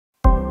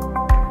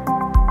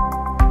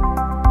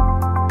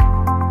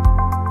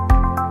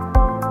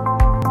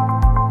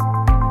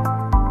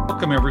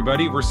welcome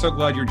everybody. We're so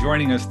glad you're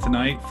joining us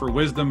tonight for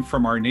Wisdom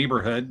from Our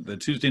Neighborhood, the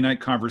Tuesday night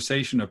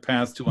conversation of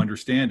Paths to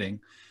Understanding.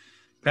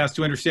 Paths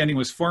to Understanding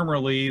was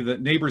formerly the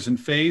Neighbors in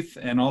Faith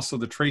and also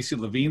the Tracy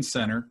Levine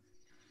Center.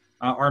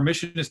 Our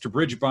mission is to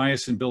bridge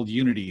bias and build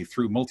unity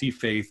through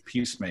multi-faith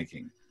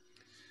peacemaking.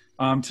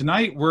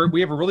 Tonight,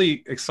 we have a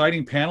really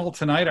exciting panel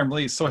tonight. I'm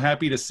really so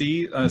happy to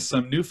see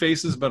some new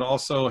faces, but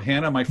also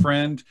Hannah, my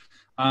friend,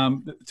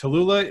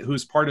 Tallulah,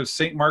 who's part of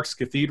St. Mark's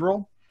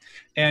Cathedral.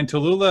 And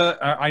Tallulah,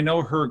 I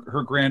know her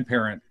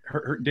grandparent,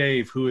 her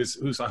Dave,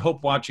 who's I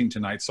hope watching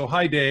tonight. So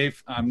hi,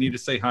 Dave. Need to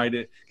say hi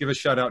to give a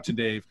shout out to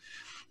Dave,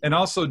 and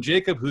also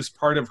Jacob, who's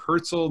part of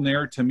Herzl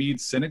Ner Tamid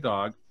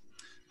Synagogue.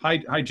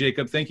 Hi,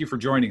 Jacob. Thank you for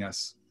joining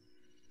us.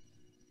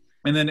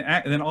 And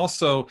then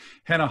also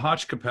Hannah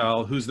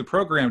Hotchkapel, who's the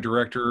program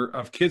director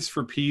of Kids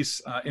for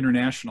Peace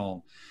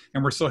International,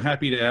 and we're so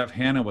happy to have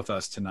Hannah with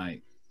us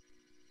tonight.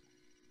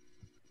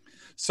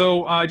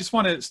 So I just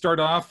want to start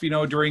off,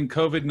 during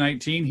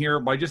COVID-19 here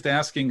by just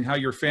asking how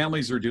your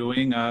families are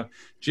doing.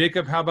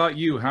 Jacob, how about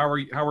you? How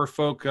are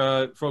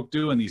folk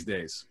doing these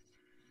days?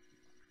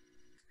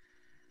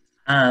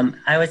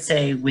 I would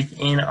say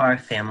within our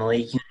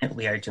family unit,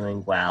 we are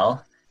doing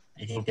well.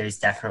 I think there's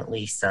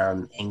definitely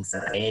some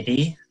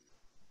anxiety,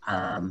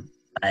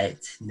 but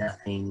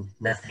nothing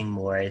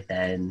more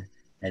than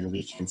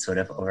we can sort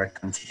of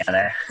overcome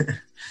together.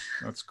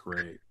 That's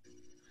great.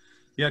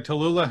 Yeah,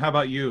 Tallulah, how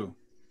about you?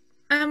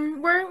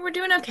 We're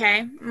doing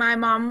okay. My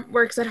mom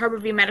works at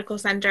Harborview Medical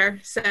Center,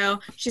 so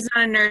she's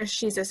not a nurse,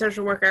 she's a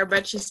social worker,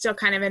 but she's still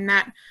kind of in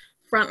that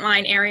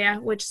frontline area,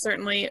 which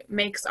certainly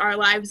makes our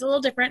lives a little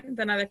different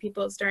than other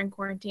people's during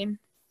quarantine.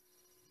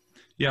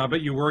 Yeah, I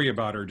bet you worry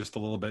about her just a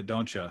little bit,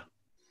 don't you?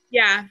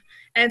 Yeah,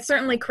 and it's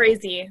certainly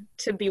crazy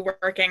to be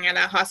working at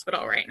a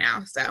hospital right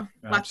now, so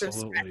lots of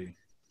stress.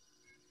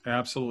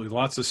 Absolutely.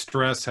 Lots of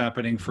stress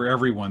happening for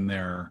everyone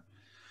there.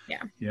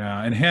 Yeah.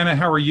 Yeah, and Hannah,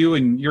 how are you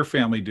and your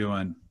family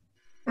doing?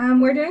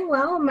 We're doing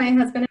well. My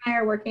husband and I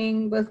are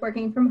both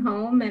working from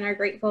home and are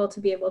grateful to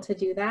be able to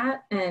do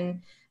that.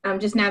 And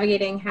just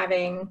navigating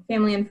having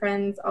family and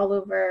friends all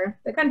over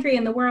the country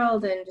and the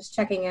world and just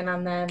checking in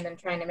on them and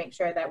trying to make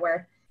sure that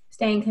we're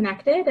staying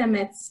connected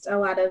amidst a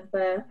lot of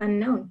the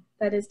unknown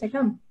that is to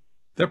come.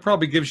 That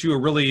probably gives you a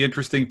really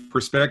interesting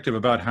perspective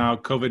about how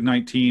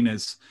COVID-19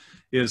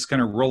 is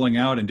kind of rolling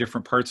out in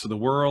different parts of the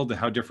world,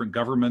 how different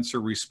governments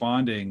are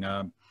responding.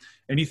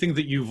 Anything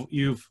that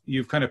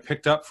you've kind of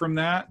picked up from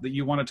that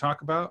you want to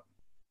talk about?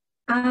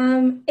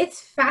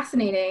 It's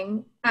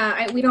fascinating.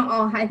 We don't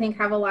all, I think,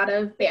 have a lot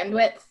of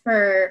bandwidth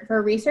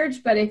for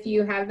research, but if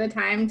you have the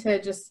time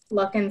to just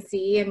look and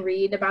see and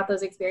read about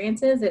those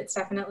experiences, it's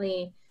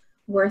definitely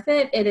worth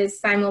it. It is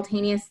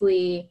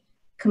simultaneously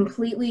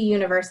completely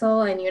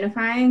universal and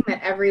unifying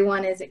that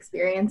everyone is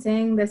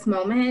experiencing this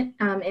moment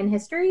in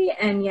history,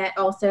 and yet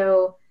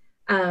also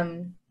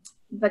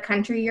the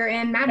country you're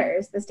in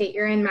matters, the state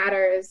you're in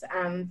matters,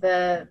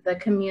 the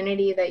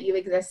community that you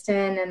exist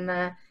in and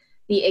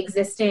the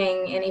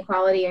existing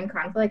inequality and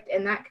conflict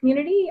in that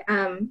community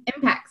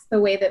impacts the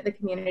way that the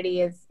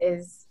community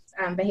is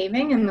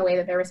behaving and the way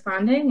that they're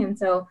responding. And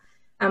so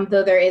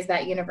though there is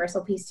that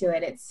universal piece to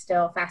it, it's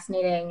still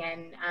fascinating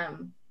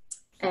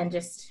and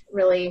just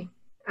really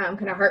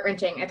kind of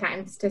heart-wrenching at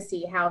times to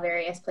see how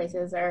various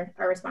places are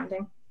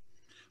responding.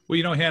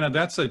 Well, Hannah,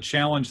 that's a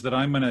challenge that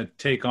I'm going to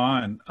take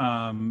on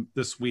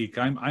this week.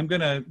 I'm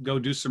going to go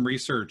do some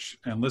research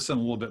and listen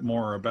a little bit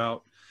more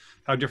about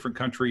how different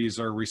countries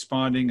are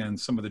responding and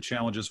some of the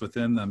challenges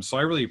within them. So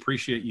I really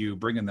appreciate you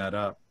bringing that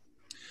up.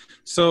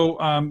 So,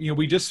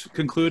 we just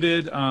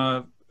concluded,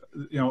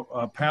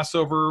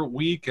 Passover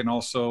week and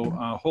also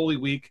Holy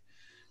Week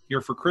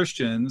here for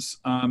Christians.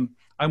 I'm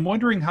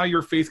wondering how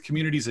your faith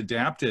communities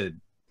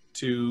adapted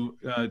to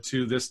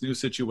this new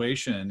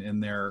situation in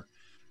their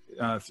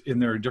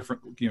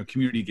different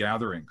community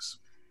gatherings.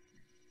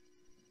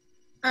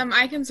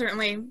 I can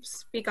certainly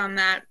speak on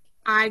that.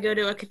 I go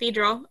to a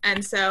cathedral,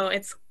 and so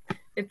it's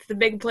the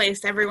big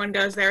place. Everyone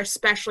goes there,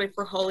 especially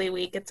for Holy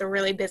Week. It's a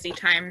really busy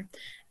time.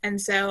 And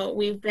so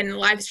we've been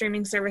live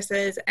streaming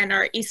services, and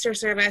our Easter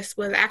service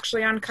was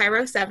actually on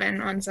Cairo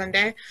 7 on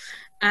Sunday.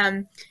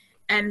 And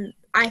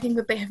I think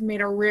that they have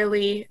made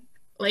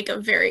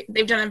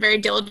they've done a very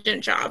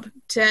diligent job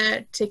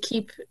to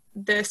keep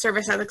the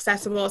service as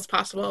accessible as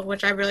possible,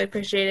 which I really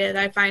appreciated.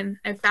 I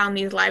found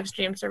these live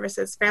stream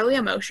services fairly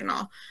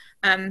emotional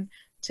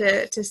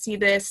to see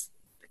this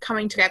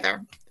coming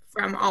together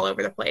from all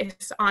over the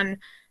place. On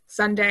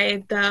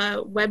Sunday,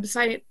 the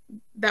website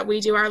that we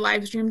do our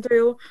live stream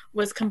through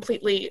was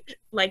completely,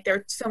 there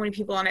were so many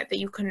people on it that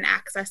you couldn't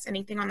access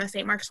anything on the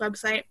St. Mark's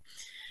website,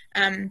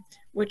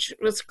 which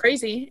was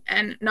crazy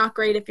and not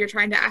great if you're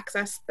trying to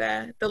access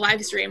the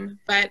live stream,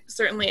 but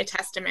certainly a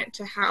testament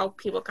to how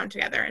people come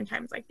together in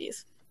times like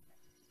these.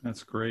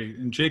 That's great.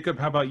 And Jacob,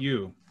 how about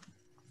you?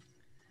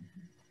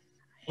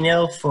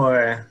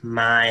 For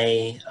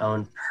my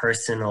own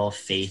personal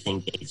faith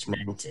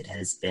engagement, it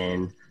has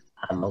been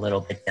a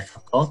little bit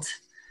difficult.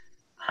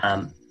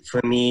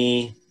 For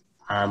me,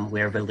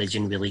 where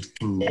religion really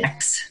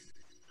connects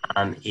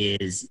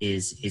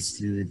is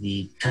through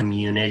the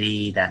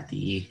community that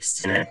the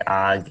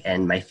synagogue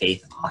and my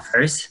faith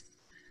offers.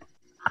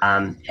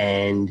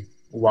 And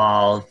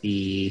while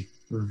the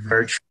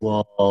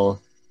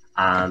virtual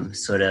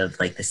sort of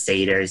like the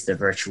seders, the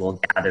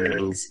virtual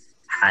gatherings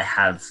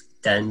have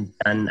done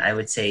I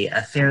would say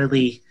a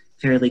fairly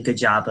good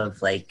job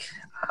of like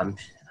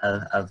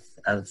of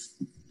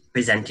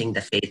presenting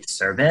the faith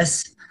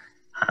service.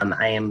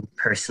 I am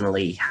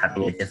personally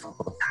having a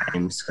difficult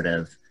time sort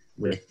of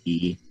with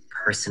the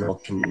personal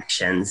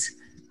connections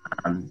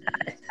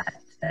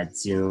that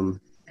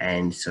Zoom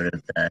and sort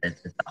of the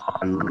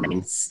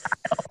online style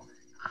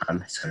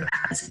sort of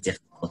has a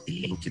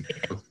difficulty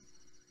incubating.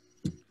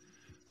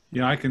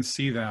 Yeah, I can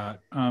see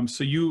that.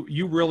 So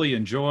you really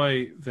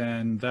enjoy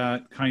then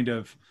that kind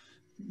of,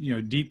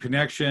 deep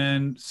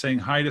connection, saying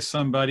hi to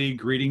somebody,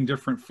 greeting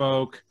different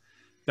folk.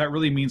 That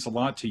really means a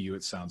lot to you,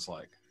 it sounds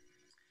like.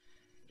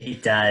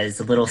 It does.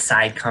 The little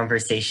side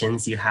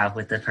conversations you have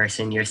with the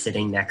person you're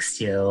sitting next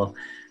to.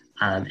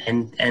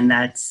 And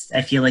that's,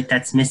 I feel like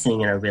that's missing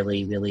in a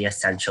really, really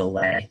essential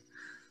way.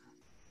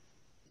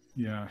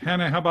 Yeah.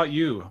 Hannah, how about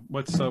you?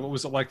 What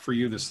was it like for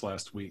you this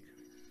last week?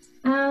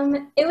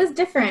 It was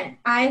different.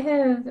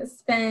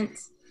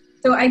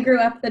 So I grew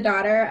up the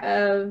daughter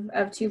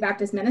of two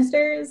Baptist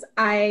ministers.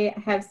 I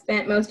have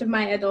spent most of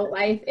my adult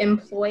life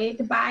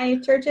employed by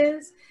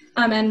churches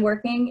and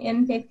working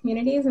in faith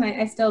communities, and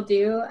I still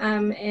do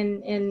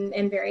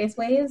in various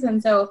ways.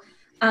 And so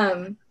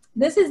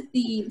this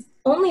is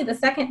only the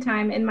second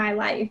time in my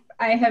life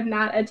I have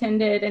not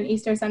attended an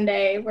Easter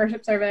Sunday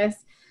worship service,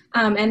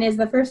 and is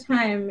the first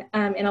time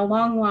in a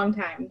long, long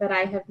time that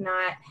I have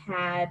not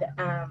had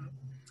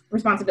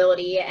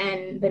responsibility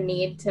and the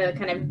need to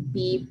kind of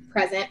be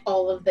present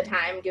all of the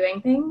time doing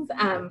things.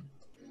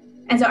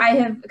 And so I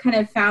have kind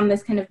of found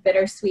this kind of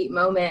bittersweet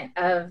moment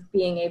of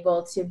being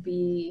able to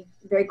be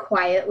very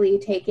quietly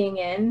taking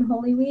in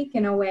Holy Week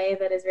in a way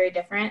that is very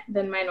different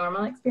than my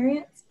normal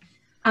experience.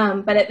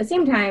 But at the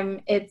same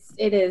time, it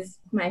is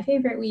my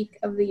favorite week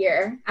of the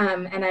year.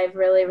 And I've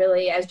really,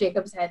 really, as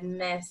Jacob said,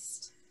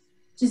 missed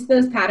just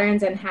those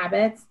patterns and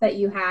habits that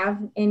you have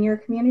in your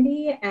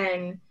community.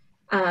 And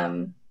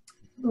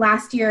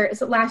last year,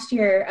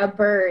 a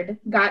bird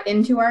got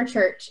into our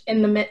church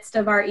in the midst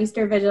of our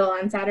Easter vigil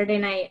on Saturday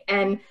night,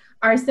 and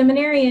our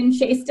seminarian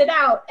chased it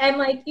out. And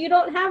like, you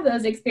don't have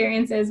those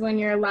experiences when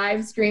you're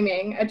live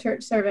streaming a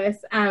church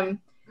service.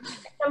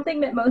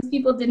 Something that most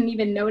people didn't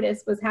even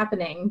notice was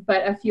happening,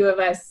 but a few of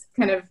us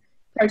kind of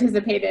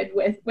participated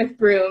with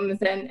brooms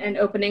and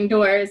opening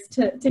doors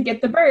to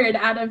get the bird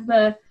out of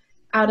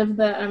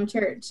the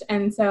church.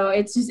 And so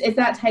it's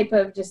that type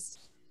of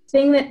just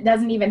thing that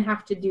doesn't even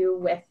have to do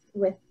with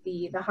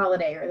the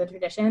holiday or the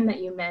tradition that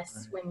you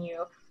miss when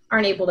you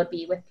aren't able to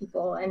be with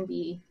people and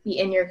be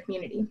in your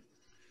community.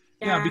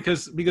 Yeah,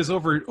 because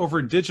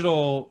over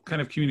digital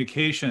kind of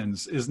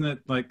communications, isn't it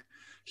like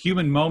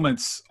human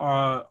moments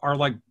are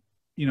like,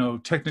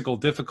 technical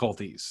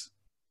difficulties?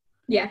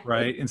 Yeah.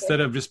 Right. Instead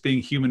of just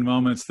being human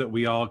moments that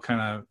we all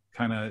kind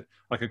of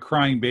like a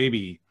crying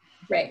baby,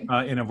 right,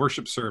 in a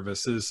worship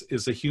service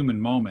is a human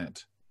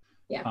moment.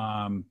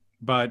 Yeah.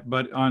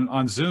 But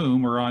on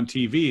Zoom or on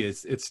TV,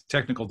 it's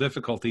technical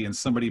difficulty and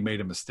somebody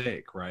made a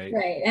mistake, right?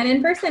 Right. And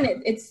in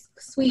person, it's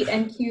sweet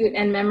and cute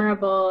and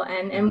memorable.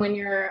 And when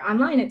you're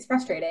online, it's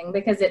frustrating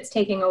because it's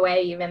taking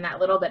away even that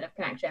little bit of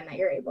connection that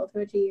you're able to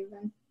achieve.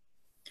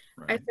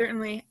 I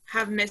certainly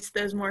have missed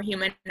those more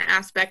human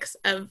aspects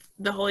of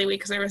the Holy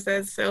Week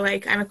services. So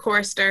like, I'm a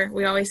chorister.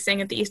 We always sing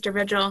at the Easter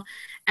Vigil,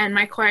 and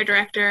my choir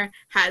director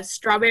has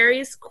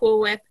strawberries, Cool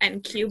Whip,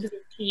 and cubes of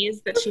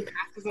cheese that she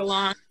passes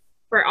along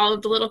for all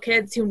of the little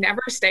kids who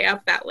never stay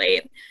up that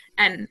late.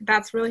 And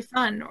that's really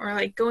fun. Or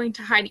like going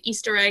to hide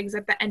Easter eggs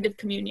at the end of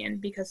communion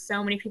because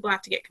so many people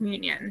have to get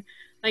communion.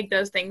 Like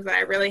those things that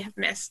I really have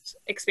missed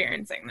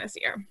experiencing this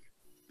year.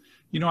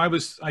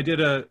 I did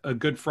a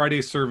Good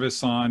Friday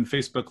service on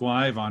Facebook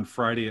Live on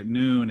Friday at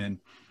noon,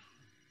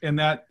 and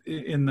that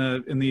in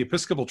the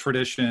Episcopal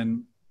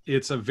tradition,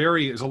 there's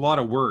a lot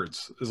of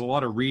words, there's a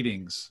lot of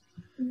readings,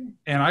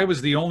 and I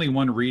was the only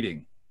one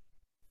reading.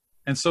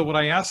 And so what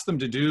I asked them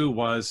to do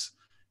was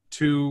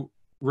to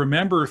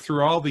remember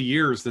through all the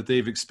years that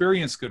they've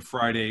experienced Good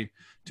Friday,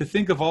 to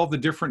think of all the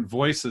different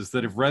voices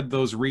that have read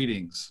those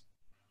readings.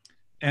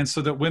 And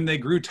so that when they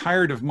grew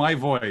tired of my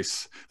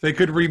voice, they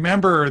could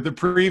remember the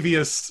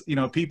previous,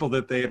 people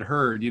that they had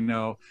heard,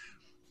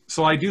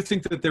 So I do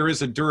think that there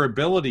is a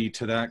durability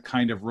to that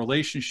kind of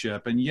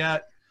relationship. And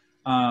yet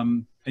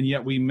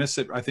we miss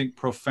it, I think,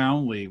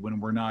 profoundly when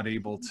we're not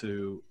able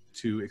to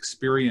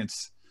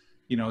experience,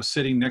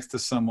 sitting next to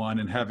someone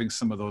and having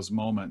some of those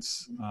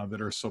moments that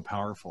are so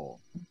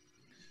powerful.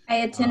 I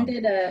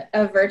attended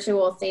a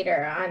virtual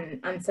Seder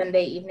on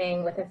Sunday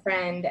evening with a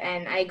friend,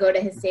 and I go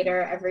to his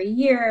Seder every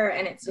year,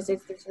 and it's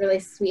really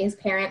sweet. His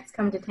parents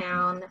come to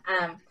town,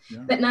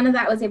 but none of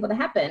that was able to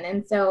happen.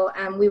 And so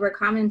we were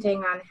commenting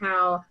on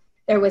how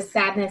there was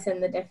sadness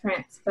in the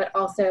difference, but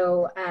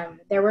also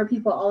there were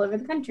people all over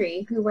the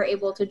country who were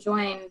able to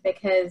join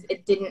because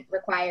it didn't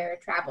require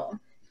travel.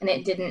 and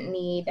it didn't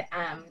need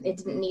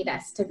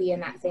us to be in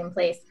that same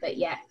place, but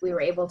yet we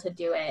were able to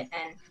do it.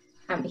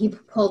 And he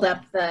pulled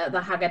up the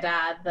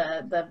Haggadah,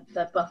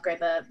 the book or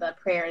the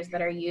prayers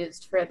that are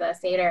used for the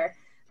Seder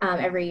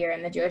every year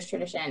in the Jewish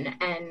tradition,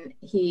 and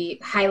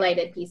he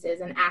highlighted pieces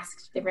and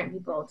asked different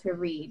people to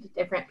read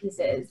different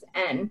pieces,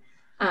 and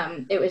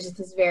it was just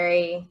this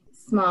very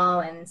small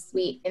and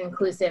sweet,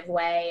 inclusive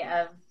way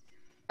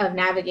of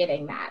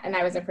navigating that, and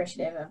I was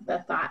appreciative of the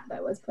thought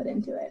that was put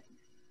into it.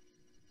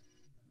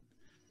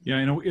 Yeah,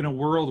 in a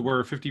world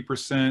where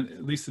 50%,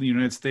 at least in the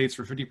United States,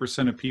 where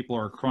 50% of people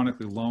are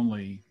chronically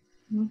lonely,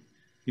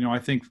 mm-hmm. I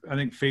think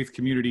faith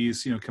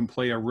communities, can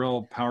play a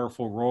real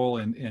powerful role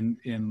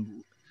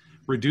in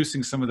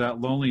reducing some of that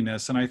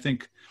loneliness. And I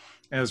think,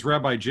 as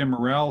Rabbi Jim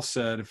Morrell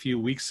said a few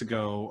weeks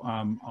ago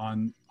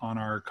on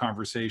our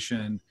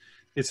conversation,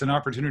 it's an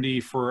opportunity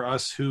for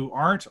us who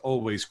aren't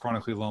always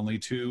chronically lonely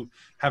to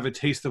have a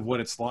taste of what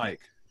it's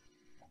like,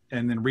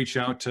 and then reach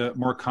out to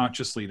more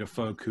consciously to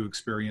folk who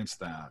experience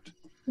that.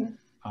 Yeah.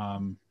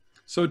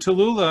 So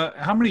Tallulah,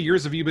 how many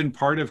years have you been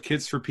part of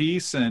Kids for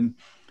Peace? And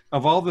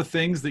of all the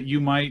things that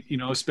you might,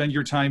 spend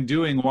your time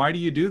doing, why do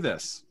you do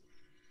this?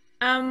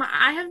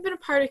 I have been a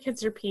part of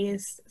Kids for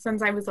Peace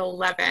since I was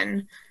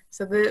 11.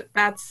 So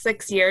that's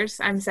 6 years.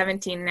 I'm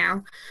 17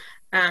 now.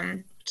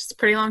 Just a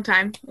pretty long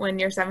time when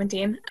you're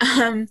 17.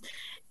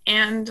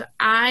 And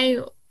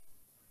I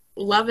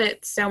love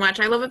it so much.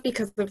 I love it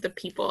because of the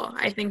people.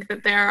 I think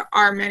that there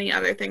are many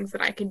other things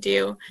that I could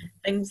do,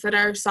 things that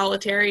are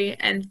solitary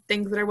and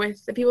things that are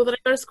with the people that I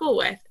go to school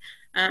with.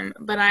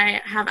 But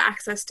I have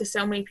access to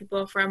so many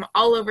people from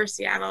all over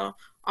Seattle,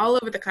 all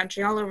over the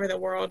country, all over the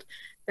world,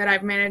 that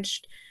I've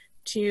managed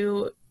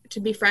to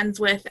be friends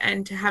with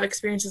and to have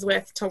experiences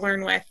with, to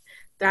learn with,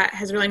 that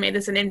has really made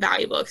this an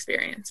invaluable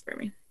experience for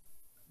me.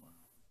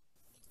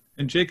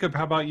 And Jacob,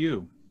 how about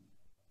you?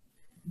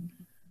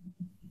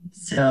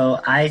 So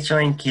I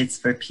joined Kids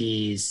for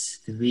Peace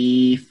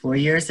 4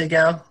 years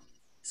ago,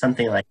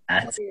 something like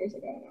that. 4 years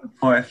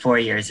ago. 4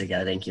 years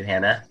ago. Thank you,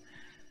 Hannah.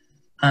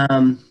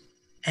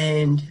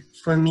 And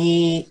for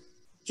me,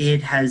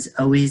 it has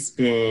always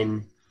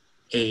been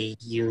a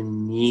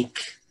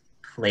unique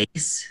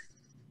place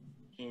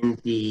in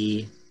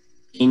the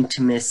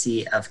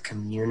intimacy of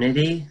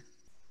community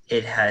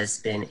it has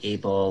been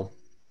able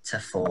to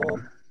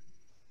form.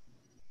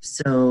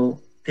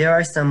 So there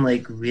are some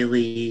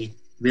really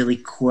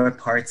core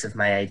parts of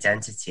my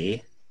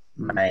identity,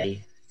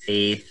 my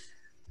faith,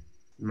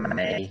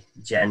 my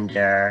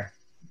gender,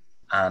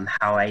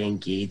 how I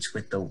engage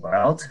with the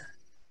world,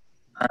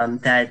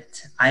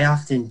 that I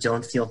often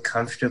don't feel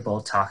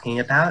comfortable talking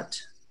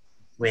about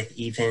with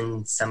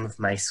even some of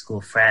my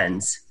school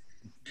friends,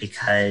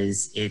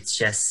 because it's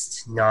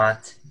just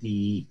not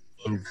the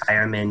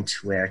environment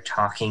where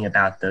talking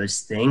about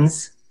those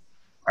things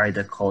are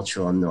the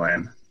cultural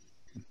norm.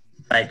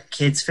 But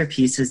Kids for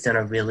Peace has done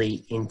a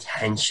really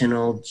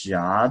intentional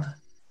job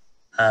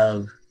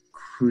of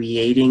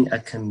creating a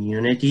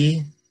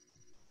community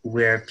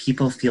where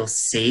people feel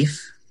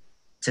safe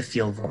to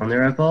feel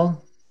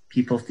vulnerable,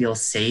 people feel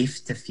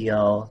safe to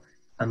feel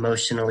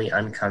emotionally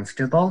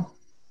uncomfortable.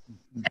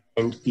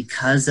 And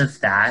because of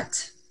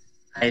that,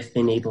 I've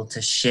been able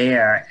to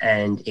share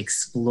and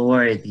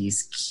explore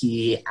these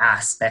key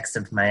aspects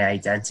of my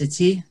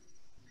identity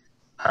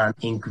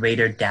in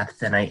greater depth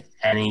than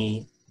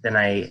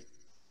I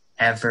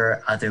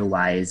ever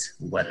otherwise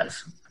would have.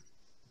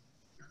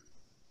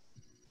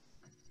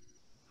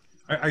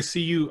 I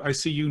see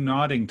you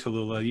nodding,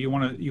 Tallulah. You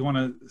want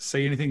to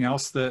say anything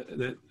else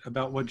that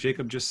about what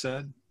Jacob just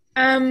said?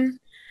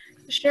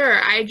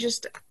 Sure.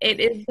 It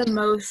is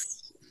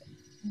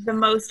the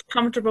most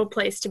comfortable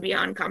place to be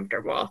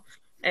uncomfortable,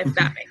 if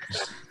that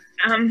makes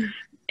sense.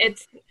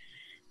 It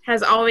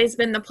has always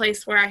been the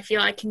place where I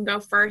feel I can go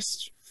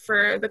first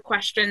for the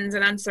questions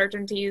and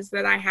uncertainties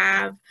that I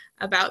have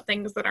about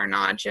things that are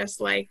not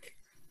just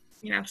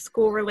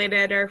school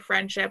related or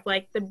friendship,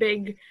 like the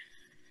big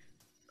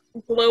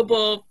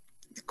global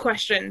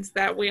questions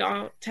that we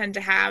all tend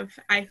to have.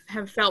 I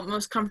have felt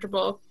most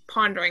comfortable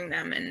pondering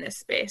them in this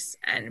space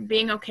and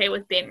being okay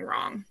with being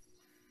wrong.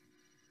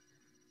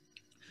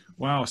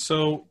 Wow.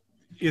 So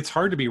it's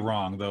hard to be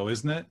wrong, though,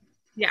 isn't it?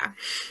 Yeah.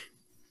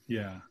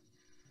 Yeah.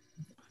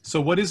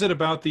 So what is it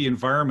about the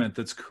environment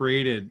that's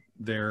created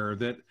there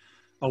that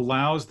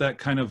allows that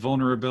kind of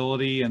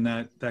vulnerability and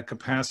that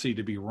capacity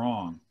to be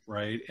wrong,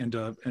 right? And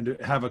to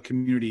have a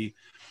community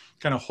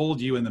kind of hold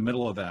you in the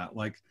middle of that?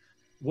 Like,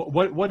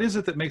 what is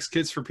it that makes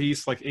Kids for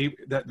Peace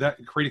that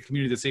create a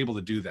community that's able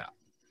to do that?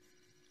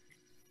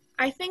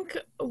 I think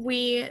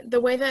the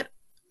way that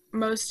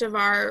most of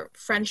our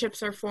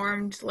friendships are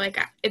formed,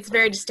 it's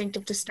very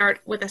distinctive to start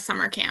with a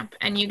summer camp,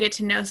 and you get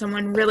to know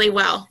someone really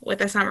well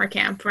with a summer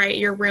camp, right?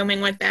 You're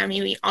rooming with them,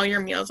 you eat all your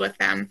meals with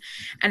them,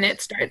 and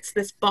it starts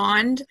this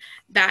bond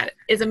that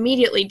is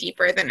immediately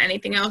deeper than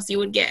anything else you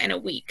would get in a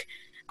week.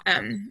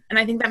 And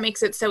I think that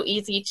makes it so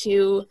easy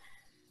to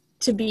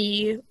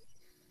be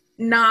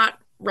not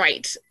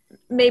right,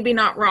 maybe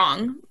not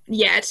wrong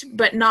yet,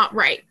 but not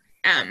right.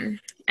 And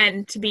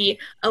and to be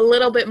a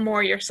little bit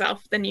more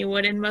yourself than you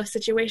would in most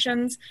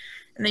situations.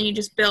 And then you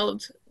just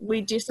build,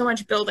 we do so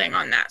much building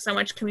on that, so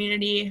much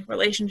community,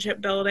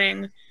 relationship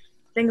building,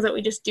 things that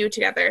we just do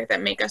together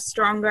that make us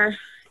stronger.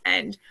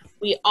 And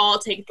we all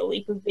take the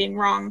leap of being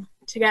wrong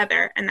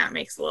together, and that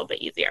makes it a little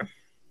bit easier.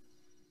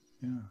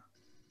 Yeah.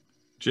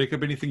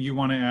 Jacob, anything you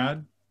want to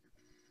add?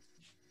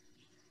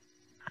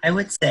 I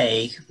would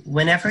say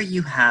whenever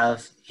you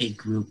have a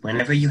group,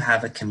 whenever you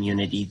have a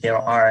community, there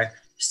are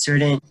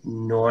certain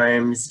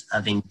norms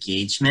of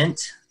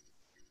engagement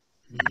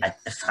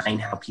that define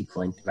how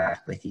people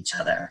interact with each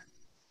other.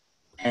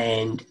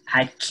 And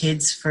at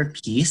Kids for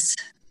Peace,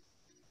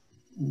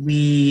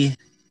 we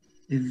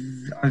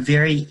are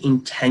very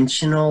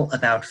intentional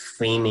about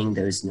framing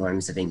those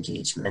norms of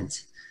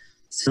engagement.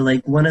 So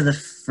like one of the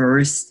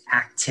first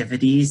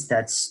activities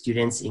that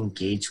students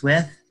engage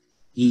with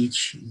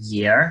each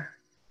year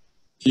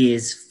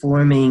is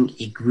forming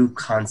a group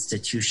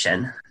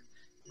constitution,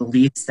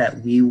 beliefs that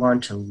we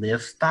want to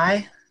live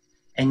by,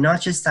 and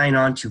not just sign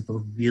on to, but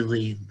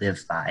really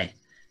live by.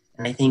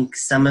 And I think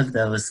some of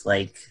those,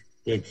 like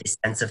the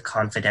sense of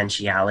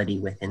confidentiality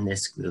within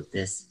this group,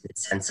 this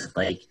sense of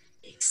like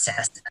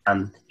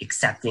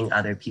accepting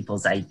other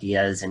people's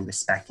ideas and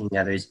respecting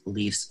others'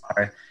 beliefs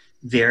are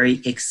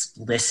very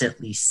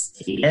explicitly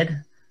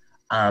stated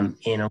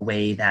in a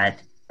way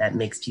that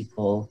makes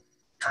people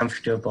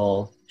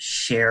comfortable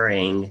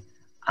sharing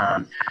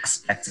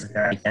aspects of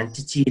their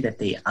identity that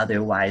they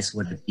otherwise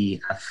would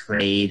be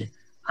afraid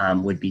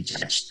would be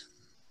judged.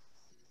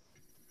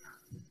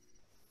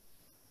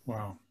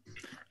 Wow.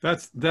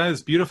 That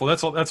is beautiful.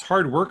 That's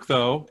hard work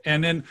though.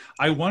 And then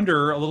I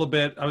wonder a little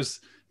bit, I was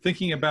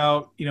thinking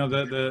about, you know,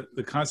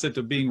 the concept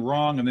of being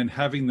wrong and then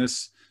having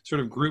this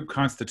sort of group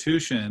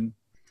constitution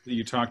that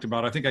you talked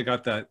about. I think I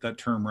got that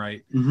term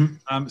right.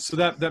 Mm-hmm. So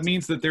that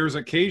means that there's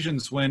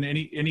occasions when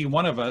any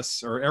one of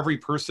us or every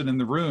person in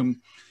the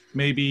room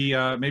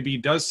maybe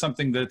does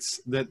something that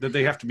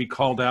they have to be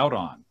called out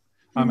on.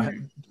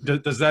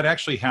 Does that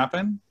actually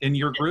happen in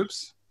your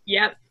groups?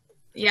 Yep.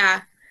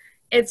 Yeah.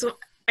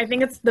 I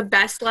think it's the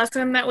best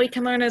lesson that we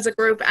can learn as a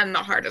group, and the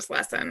hardest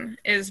lesson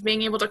is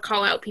being able to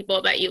call out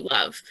people that you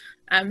love,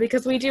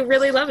 because we do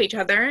really love each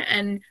other.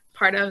 And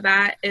part of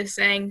that is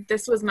saying,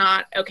 this was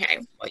not okay,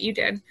 what you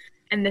did,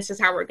 and this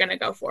is how we're going to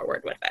go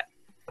forward with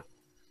it.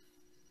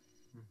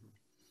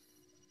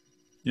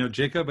 You know,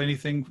 Jacob,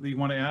 anything that you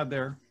want to add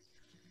there?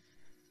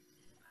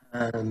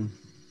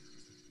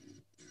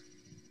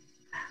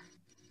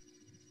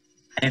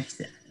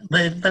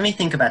 Let me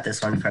think about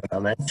this one for a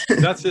moment.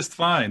 That's just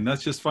fine.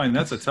 That's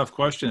a tough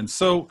question.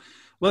 So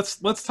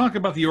let's talk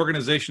about the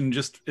organization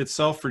just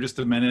itself for just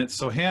a minute.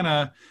 So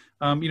Hannah,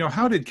 you know,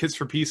 how did Kids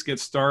for Peace get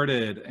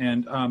started?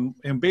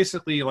 And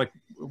basically, like,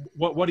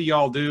 what do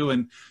y'all do?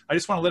 And I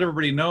just want to let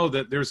everybody know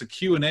that there's a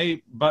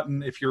Q&A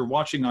button if you're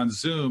watching on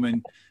Zoom,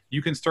 and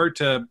you can start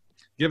to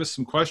give us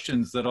some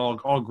questions that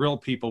I'll grill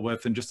people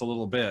with in just a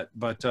little bit.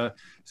 But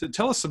so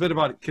tell us a bit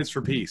about Kids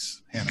for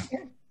Peace, Hannah.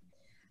 Sure.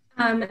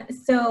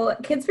 So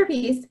Kids for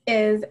Peace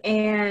is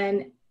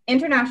an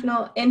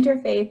international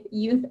interfaith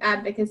youth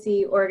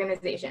advocacy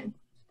organization,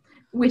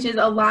 which is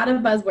a lot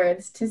of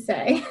buzzwords to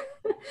say.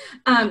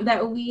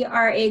 That we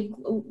are a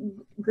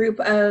group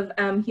of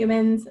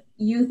humans,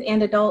 youth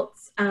and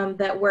adults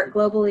that work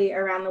globally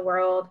around the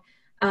world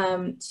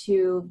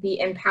to be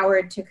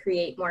empowered to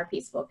create more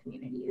peaceful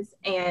communities.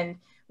 And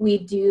we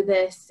do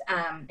this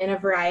in a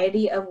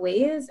variety of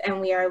ways,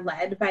 and we are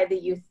led by the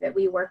youth that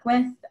we work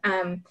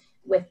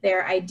with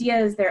their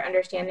ideas, their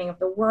understanding of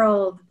the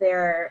world,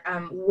 their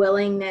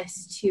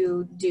willingness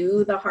to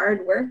do the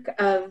hard work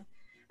of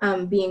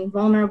being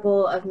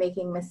vulnerable, of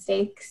making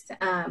mistakes.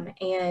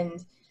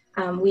 And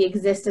we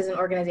exist as an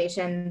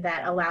organization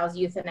that allows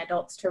youth and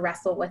adults to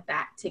wrestle with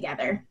that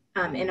together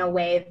in a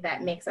way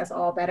that makes us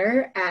all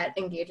better at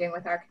engaging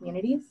with our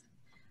communities.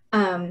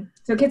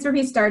 So Kids for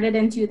Peace started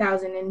in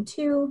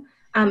 2002.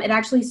 It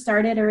actually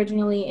started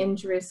originally in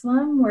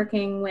Jerusalem,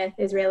 working with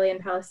Israeli and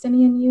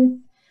Palestinian youth.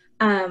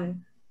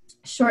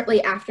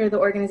 Shortly after the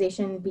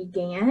organization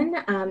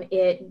began,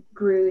 it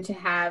grew to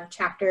have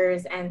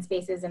chapters and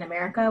spaces in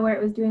America where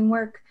it was doing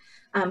work.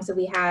 So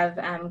we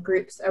have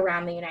groups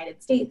around the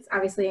United States,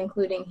 obviously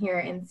including here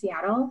in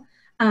Seattle,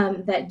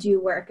 that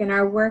do work. And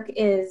our work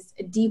is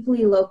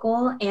deeply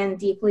local and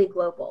deeply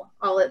global,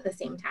 all at the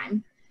same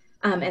time.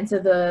 And so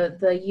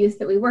the youth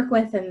that we work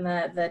with and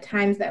the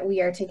times that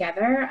we are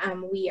together,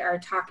 we are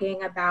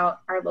talking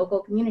about our local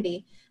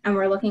community, and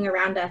we're looking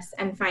around us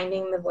and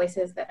finding the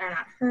voices that are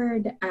not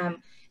heard,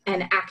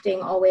 and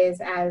acting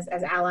always as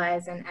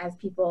allies and as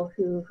people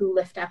who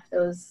lift up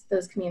those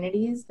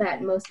communities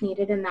that most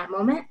needed in that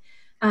moment,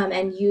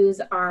 and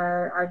use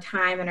our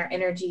time and our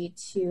energy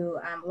to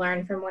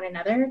learn from one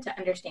another, to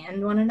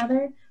understand one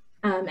another,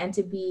 and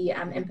to be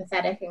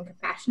empathetic and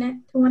compassionate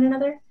to one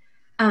another.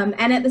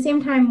 And at the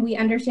same time, we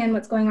understand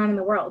what's going on in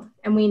the world,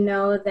 and we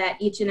know that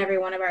each and every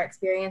one of our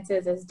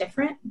experiences is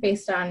different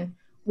based on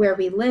where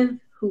we live,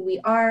 who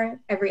we are.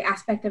 Every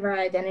aspect of our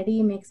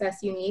identity makes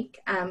us unique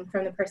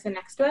from the person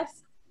next to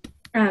us.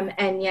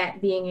 and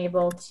yet being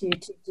able to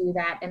do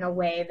that in a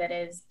way that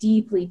is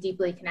deeply,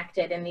 deeply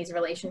connected in these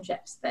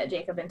relationships that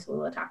Jacob and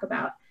Tallulah talk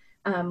about,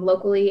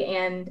 locally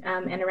and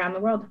around the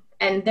world.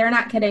 And they're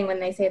not kidding when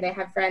they say they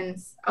have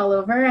friends all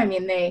over. I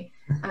mean,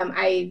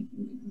 I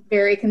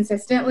very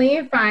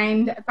consistently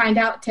find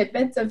out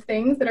tidbits of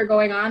things that are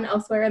going on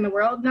elsewhere in the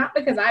world, not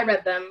because I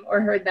read them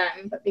or heard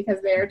them, but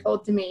because they are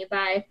told to me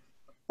by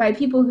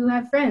people who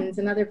have friends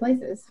in other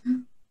places.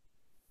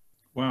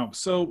 Wow.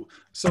 So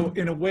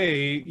in a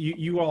way,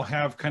 you all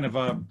have kind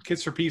of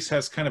Kids for Peace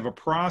has kind of a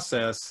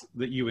process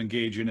that you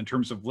engage in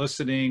terms of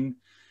listening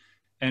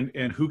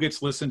and who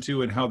gets listened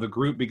to and how the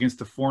group begins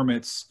to form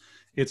its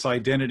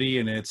identity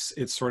and its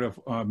sort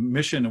of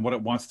mission and what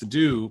it wants to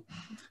do.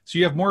 So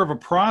you have more of a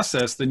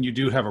process than you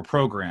do have a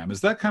program.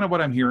 Is that kind of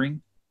what I'm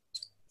hearing?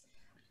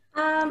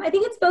 I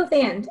think it's both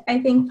and. I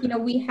think,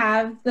 we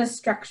have the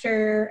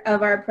structure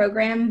of our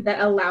program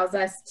that allows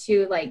us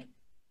to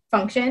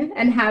function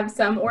and have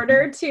some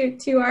order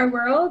to our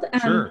world.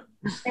 Sure.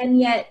 And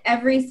yet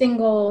every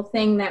single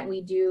thing that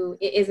we do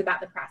is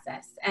about the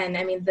process. And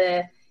I mean,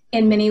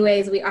 in many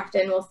ways, we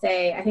often will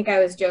say, I think I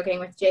was joking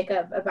with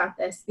Jacob about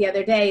this the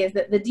other day, is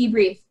that the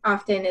debrief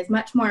often is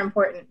much more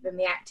important than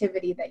the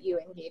activity that you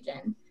engage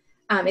in.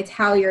 It's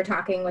how you're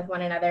talking with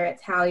one another.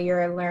 It's how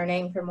you're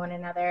learning from one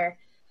another.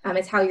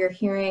 It's how you're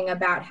hearing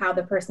about how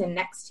the person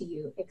next to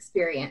you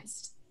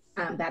experienced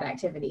that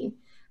activity.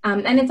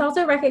 And it's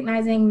also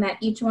recognizing that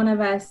each one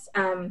of us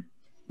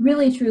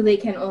really, truly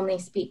can only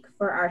speak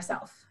for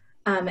ourselves.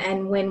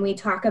 And when we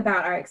talk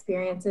about our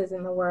experiences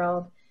in the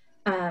world,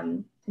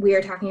 we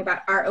are talking about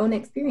our own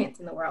experience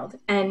in the world.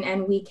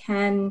 And we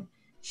can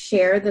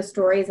share the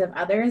stories of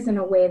others in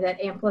a way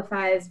that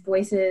amplifies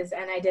voices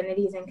and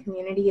identities and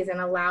communities and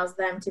allows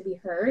them to be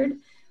heard.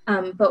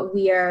 But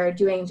we are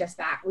doing just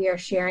that. We are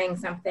sharing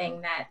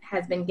something that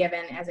has been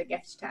given as a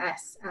gift to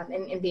us,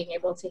 in being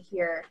able to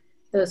hear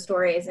those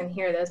stories and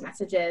hear those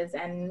messages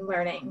and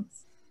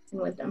learnings and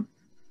wisdom.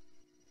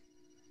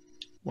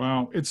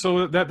 Wow. And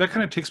so that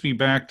kind of takes me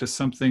back to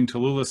something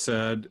Tallulah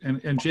said,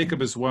 and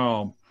Jacob as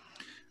well,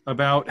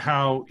 about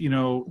how,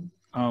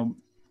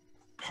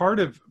 part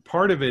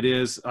of it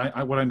is,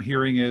 what I'm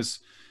hearing is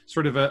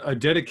sort of a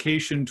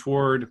dedication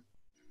toward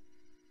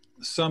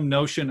some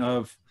notion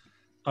of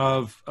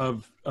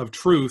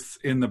truth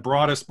in the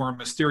broadest, more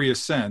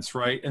mysterious sense,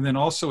 right? And then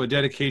also a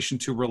dedication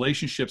to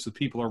relationships with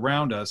people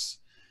around us,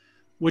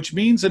 which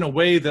means in a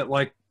way that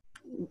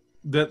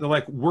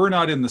we're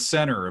not in the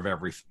center of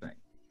everything,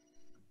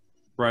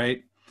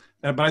 right?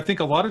 But I think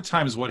a lot of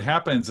times what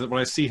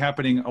I see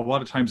happening a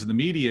lot of times in the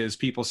media is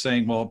people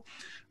saying, well,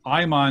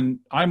 I'm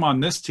on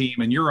this team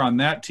and you're on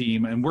that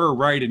team and we're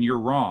right and you're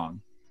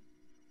wrong,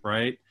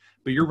 right?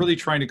 But you're really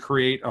trying to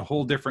create a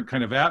whole different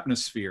kind of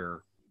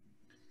atmosphere,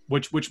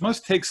 which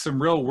must take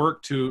some real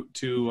work to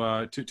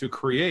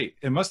create.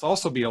 It must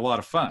also be a lot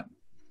of fun.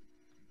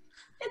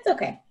 It's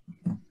okay.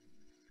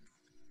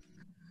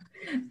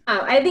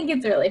 I think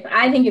it's really fun.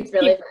 I think it's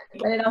really fun,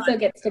 but it also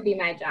gets to be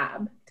my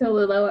job.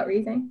 Tallulah, what were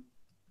you saying?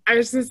 I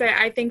was going to say,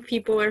 I think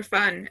people are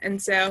fun.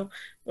 And so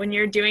when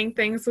you're doing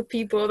things with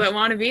people that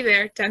want to be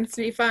there, it tends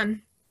to be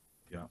fun.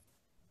 Yeah.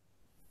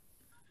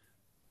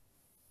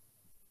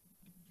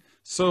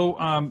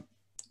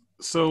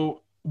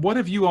 So what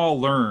have you all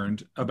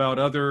learned about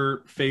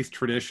other faith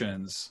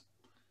traditions,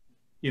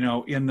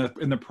 in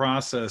the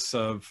process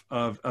of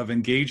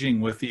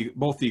engaging with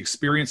both the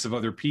experience of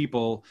other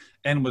people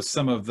and with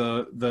some of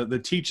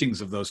the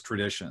teachings of those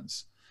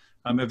traditions?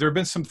 Have there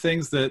been some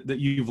things that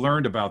you've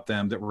learned about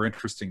them that were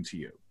interesting to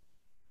you?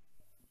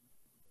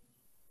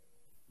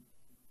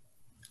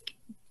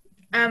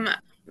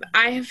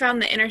 I have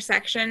found the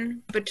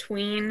intersection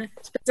between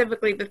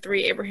specifically the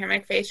three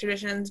Abrahamic faith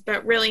traditions,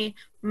 but really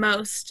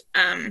most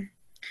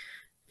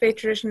faith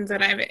traditions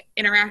that I've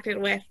interacted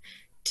with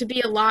to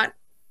be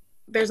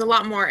there's a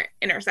lot more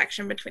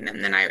intersection between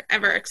them than I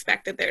ever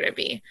expected there to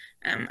be.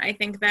 I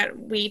think that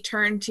we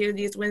turn to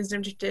these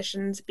wisdom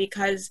traditions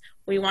because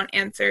we want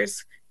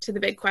answers to the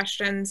big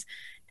questions.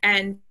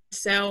 And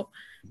so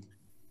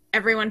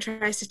everyone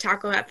tries to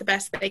tackle that the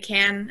best they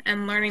can,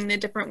 and learning the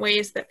different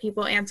ways that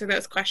people answer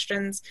those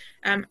questions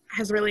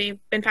has really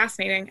been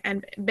fascinating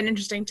and been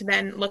interesting to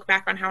then look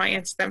back on how I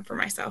answered them for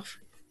myself.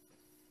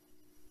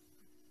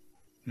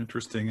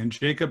 Interesting. And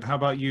Jacob, how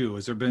about you?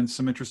 Has there been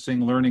some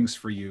interesting learnings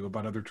for you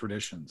about other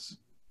traditions?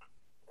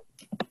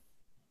 I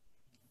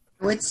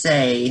would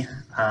say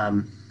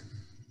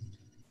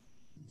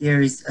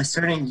there's a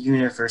certain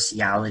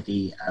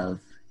universality of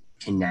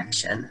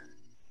connection.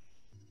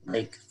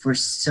 Like, for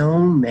so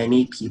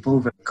many people,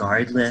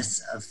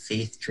 regardless of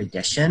faith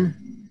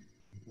tradition,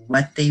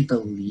 what they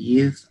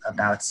believe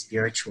about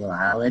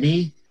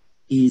spirituality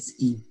is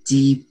a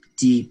deep,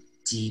 deep,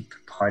 deep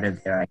part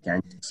of their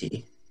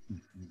identity.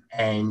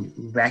 And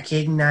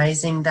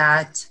recognizing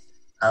that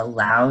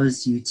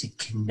allows you to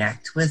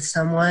connect with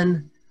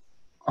someone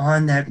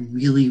on that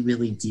really,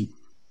 really deep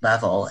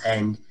level,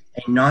 and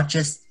not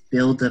just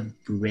build a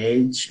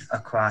bridge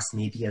across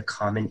maybe a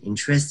common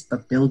interest,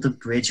 but build a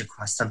bridge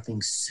across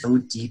something so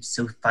deep,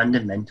 so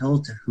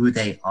fundamental to who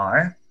they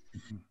are,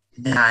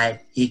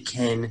 that it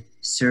can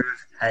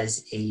serve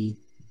as a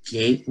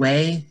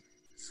gateway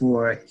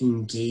for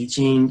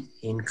engaging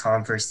in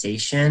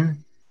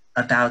conversation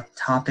about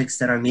topics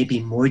that are maybe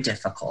more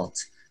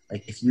difficult.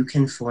 Like if you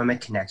can form a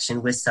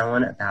connection with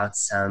someone about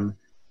some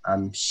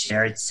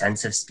shared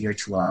sense of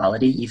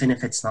spirituality, even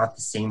if it's not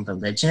the same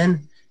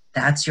religion,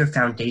 that's your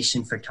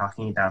foundation for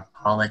talking about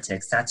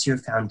politics. That's your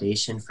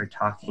foundation for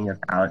talking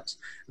about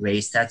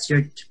race. That's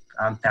your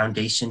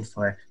foundation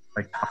for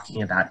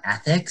talking about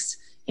ethics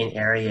in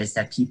areas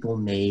that people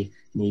may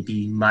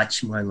be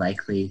much more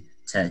likely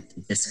to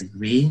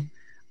disagree.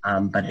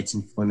 But it's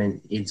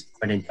important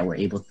that we're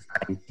able to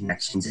find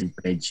connections and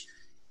bridge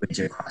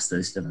across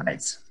those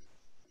divides.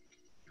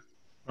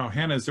 Well,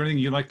 Hannah, is there anything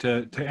you'd like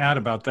to add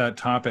about that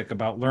topic,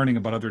 about learning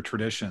about other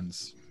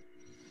traditions?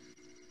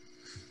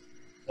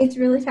 It's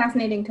really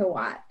fascinating to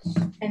watch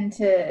and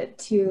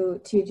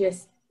to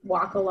just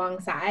walk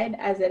alongside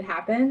as it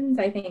happens.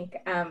 I think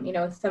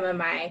some of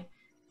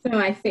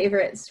my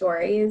favorite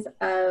stories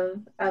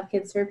of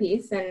Kids for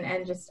Peace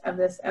and just of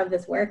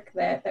this work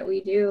that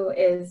we do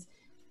is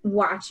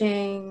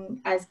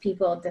watching as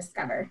people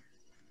discover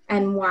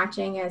and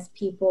watching as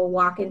people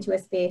walk into a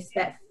space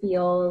that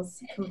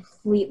feels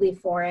completely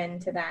foreign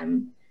to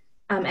them,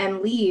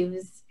 and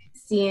leaves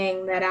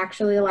seeing that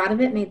actually a lot of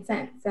it made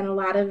sense and a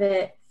lot of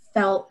it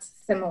felt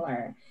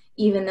similar,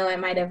 even though it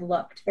might have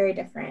looked very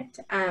different.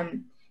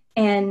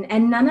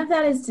 And none of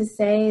that is to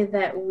say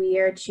that we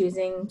are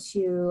choosing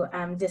to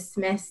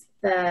dismiss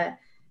the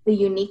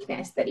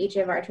uniqueness that each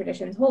of our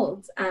traditions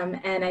holds.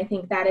 And I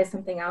think that is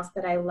something else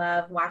that I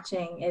love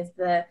watching, is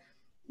the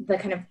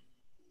kind of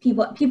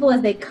people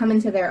as they come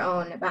into their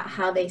own about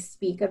how they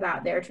speak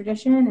about their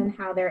tradition and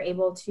how they're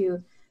able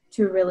to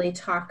really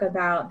talk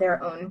about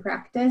their own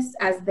practice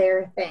as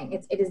their thing.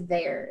 It is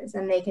theirs,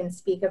 and they can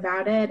speak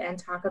about it and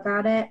talk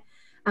about it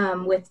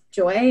with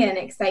joy and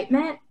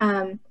excitement,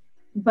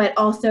 but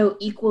also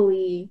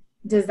equally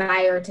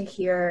desire to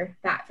hear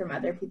that from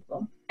other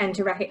people and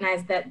to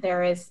recognize that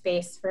there is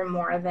space for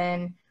more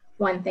than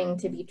one thing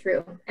to be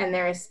true, and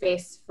there is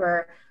space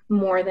for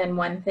more than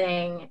one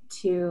thing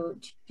to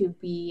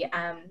be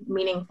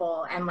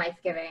meaningful and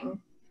life-giving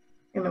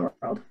in the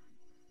world.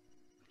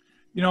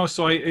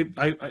 So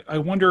I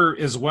wonder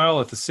as well,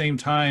 at the same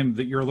time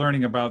that you're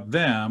learning about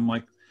them,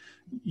 like,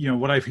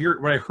 what I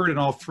heard in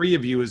all three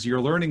of you is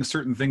you're learning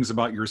certain things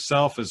about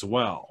yourself as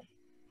well.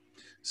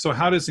 So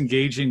how does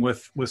engaging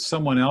with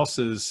someone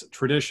else's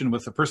tradition,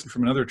 with a person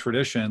from another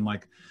tradition,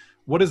 like,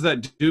 what does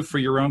that do for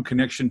your own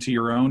connection to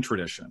your own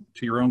tradition,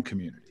 to your own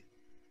community?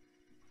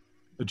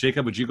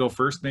 Jacob, would you go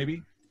first,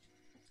 maybe?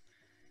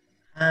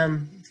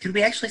 Could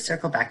we actually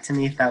circle back to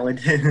me if that would?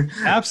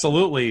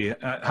 Absolutely.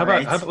 How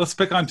about let's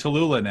pick on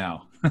Tallulah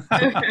now.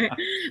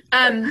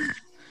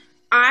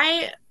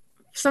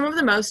 Some of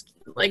the most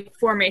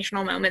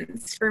formational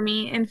moments for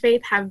me in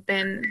faith have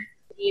been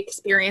the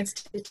experience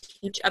to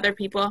teach other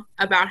people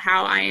about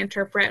how I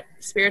interpret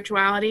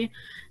spirituality.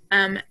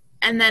 And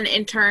then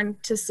in turn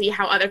to see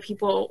how other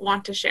people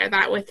want to share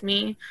that with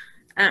me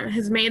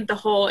has made the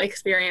whole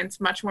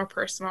experience much more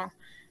personal.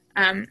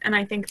 And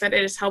I think that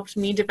it has helped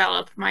me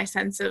develop my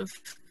sense of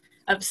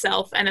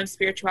self and of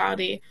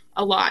spirituality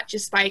a lot,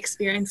 just by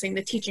experiencing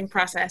the teaching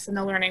process and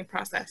the learning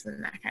process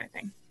and that kind of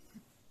thing.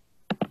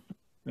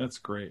 That's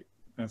great.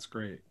 That's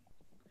great.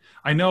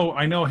 I know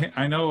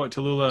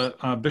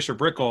Tallulah, Bishop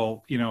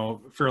Brickell,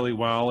 fairly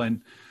well.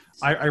 And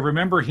I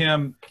remember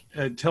him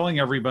telling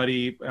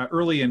everybody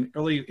early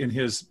in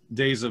his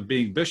days of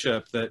being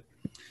bishop that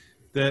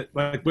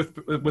like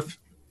with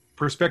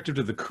perspective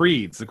to the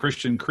creeds, the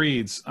Christian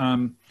creeds,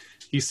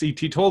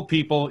 he told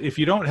people, if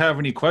you don't have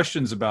any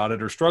questions about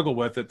it or struggle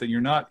with it, then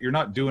you're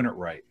not doing it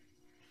right.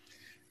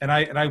 And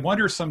I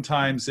wonder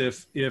sometimes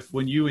if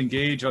when you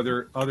engage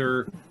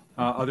other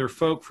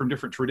folk from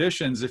different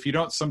traditions, if you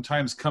don't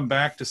sometimes come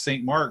back to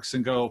St. Mark's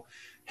and go,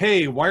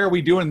 hey, why are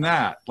we doing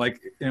that? Like,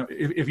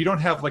 if you don't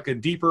have like a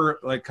deeper,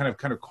 like kind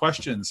of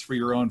questions for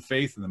your own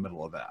faith in the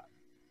middle of that.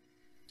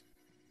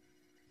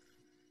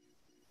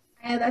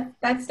 Yeah,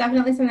 that's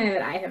definitely something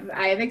that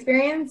I have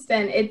experienced,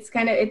 and it's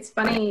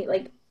funny.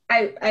 Like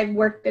I've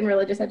worked in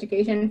religious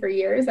education for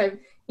years.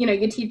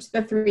 You teach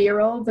the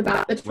 3-year-olds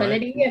about the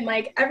Trinity, right, and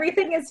like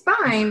everything is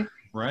fine.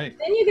 Right.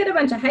 Then you get a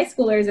bunch of high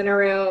schoolers in a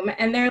room,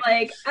 and they're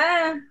like,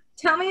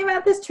 "Tell me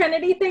about this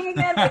Trinity thing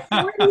again. Like,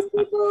 who are these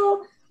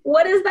people?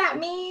 What does that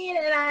mean?"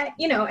 And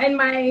and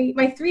my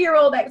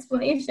 3-year-old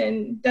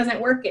explanation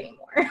doesn't work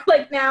anymore.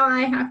 Like now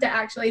I have to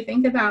actually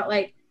think about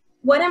like,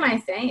 what am I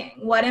saying?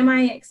 What am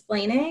I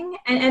explaining?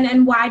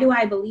 And why do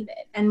I believe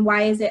it? And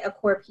why is it a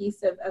core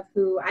piece of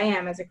who I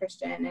am as a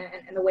Christian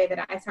and the way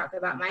that I talk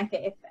about my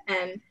faith?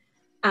 And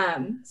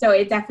so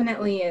it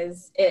definitely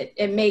is,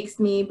 it makes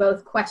me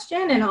both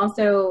question and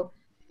also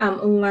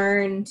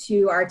learn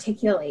to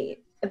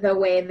articulate the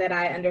way that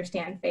I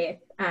understand faith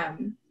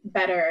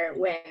better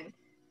when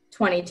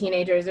 20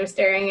 teenagers are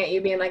staring at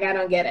you being like, I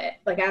don't get it.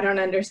 Like, I don't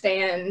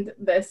understand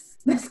this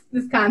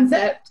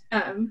concept.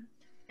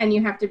 And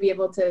you have to be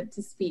able to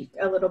speak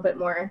a little bit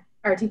more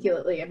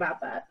articulately about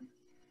that.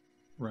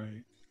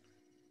 Right.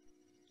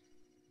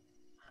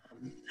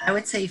 I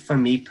would say for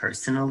me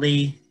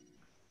personally,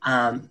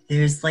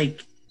 there's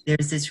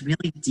this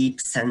really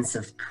deep sense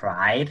of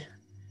pride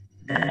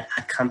that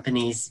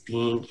accompanies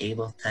being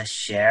able to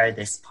share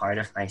this part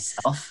of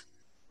myself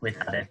with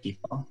other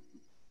people.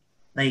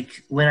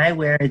 Like when I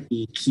wear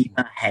the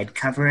kippah head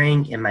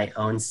covering in my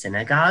own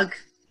synagogue,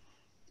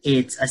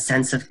 it's a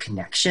sense of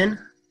connection.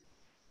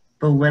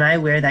 But when I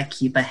wear that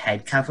kippah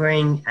head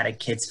covering at a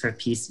Kids for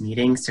Peace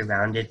meeting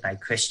surrounded by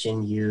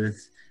Christian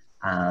youth,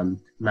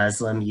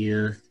 Muslim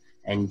youth,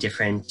 and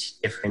different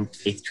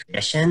faith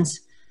traditions,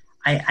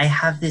 I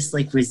have this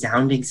like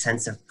resounding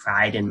sense of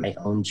pride in my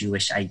own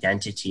Jewish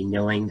identity,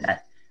 knowing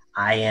that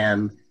I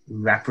am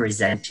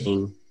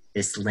representing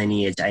this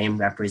lineage, I am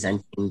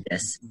representing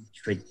this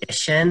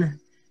tradition,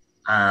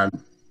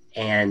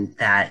 and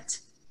that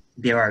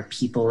there are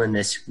people in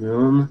this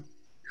room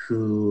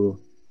who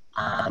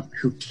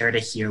care to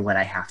hear what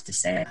I have to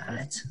say about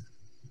it.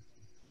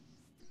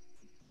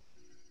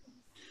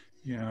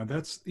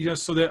 Yeah,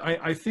 so that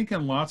I think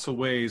in lots of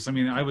ways, I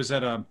mean, I was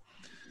at a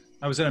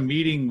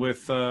meeting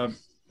with a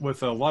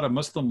lot of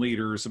Muslim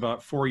leaders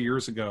about 4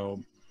 years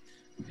ago,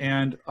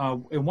 and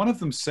one of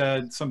them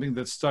said something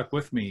that stuck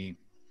with me,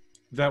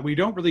 that we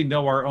don't really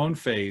know our own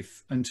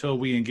faith until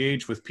we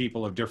engage with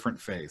people of different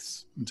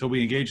faiths, until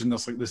we engage in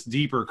this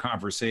deeper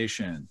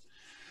conversation.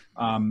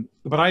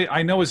 But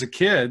I know as a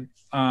kid,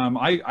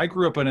 I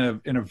grew up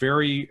in a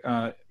very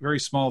very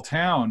small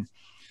town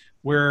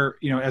where,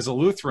 you know, as a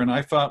Lutheran,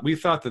 we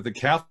thought that the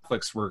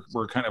Catholics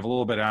were kind of a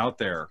little bit out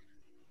there,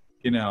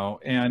 you know,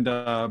 and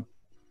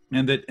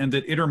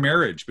that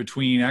intermarriage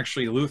between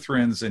actually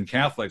Lutherans and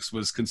Catholics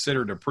was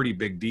considered a pretty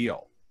big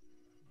deal.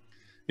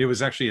 It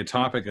was actually a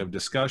topic of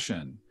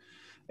discussion.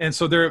 And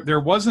so there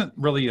wasn't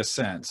really a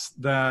sense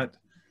that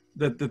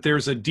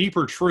there's a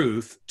deeper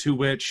truth to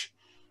which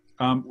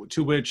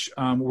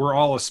we're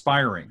all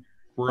aspiring.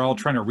 We're all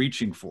trying to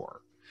reaching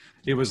for.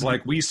 It was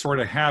like we sort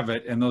of have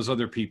it and those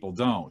other people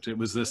don't. It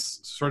was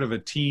this sort of a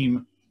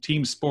team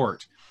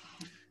sport.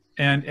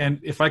 And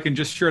if I can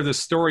just share this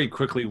story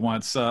quickly,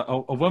 once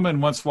a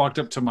woman once walked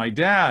up to my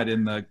dad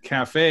in the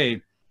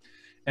cafe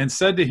and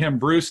said to him,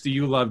 "Bruce, do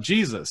you love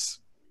Jesus?"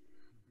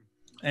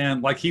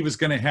 And like he was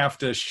going to have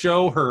to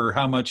show her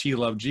how much he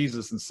loved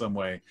Jesus in some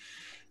way.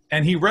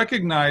 And he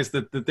recognized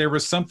that there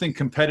was something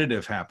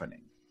competitive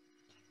happening.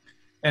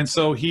 And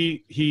so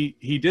he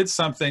did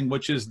something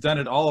which is done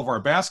at all of our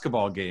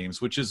basketball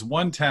games, which is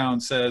one town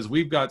says,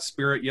 "We've got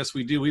spirit. Yes,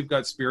 we do. We've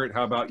got spirit.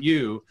 How about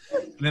you?"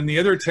 And then the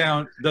other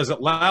town does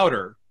it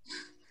louder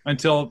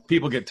until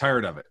people get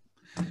tired of it.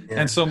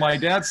 Yeah. And so my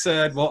dad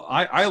said, "Well,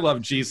 I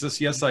love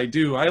Jesus. Yes, I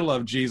do. I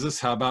love Jesus.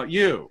 How about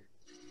you?"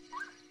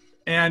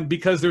 And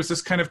because there's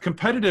this kind of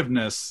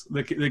competitiveness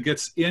that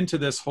gets into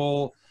this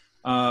whole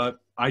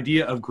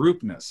idea of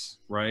groupness,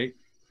 right?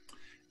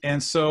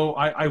 And so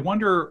I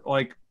wonder,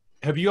 like,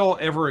 have you all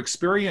ever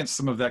experienced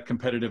some of that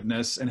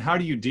competitiveness, and how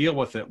do you deal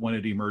with it when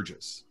it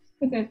emerges?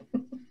 And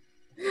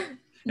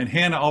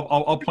Hannah,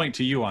 I'll point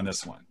to you on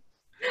this one.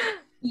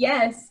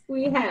 Yes,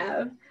 we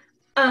have.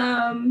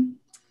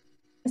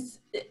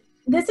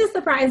 This is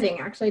surprising,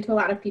 actually, to a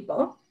lot of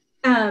people.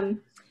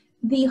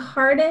 The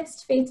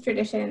hardest faith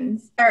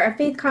traditions or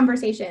faith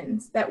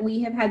conversations that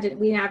we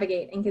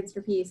navigate in Kids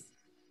for Peace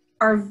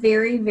are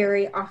very,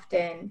 very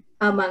often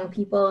among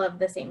people of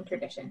the same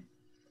tradition.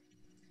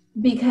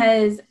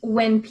 Because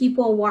when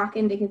people walk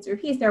into Kids for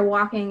Peace, they're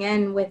walking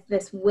in with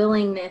this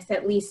willingness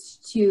at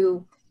least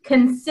to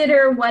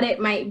consider what it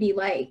might be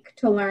like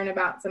to learn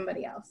about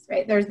somebody else,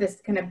 right? There's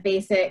this kind of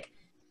basic,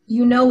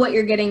 you know what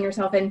you're getting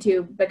yourself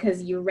into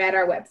because you read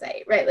our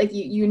website, right? Like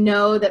you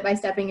know that by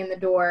stepping in the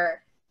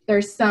door,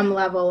 there's some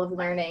level of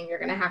learning you're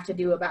going to have to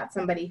do about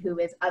somebody who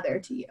is other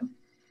to you.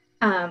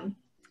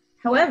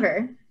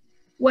 However,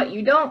 what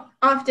you don't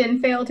often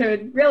fail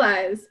to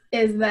realize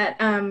is that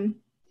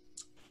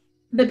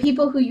the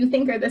people who you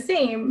think are the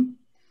same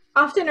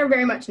often are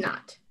very much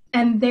not.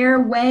 And their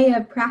way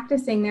of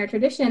practicing their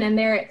tradition and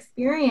their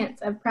experience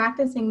of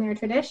practicing their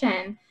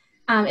tradition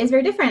is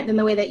very different than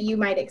the way that you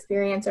might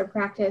experience or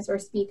practice or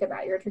speak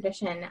about your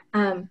tradition.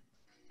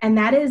 And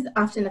that is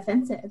often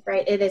offensive,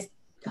 right? It is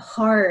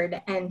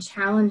hard and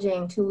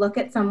challenging to look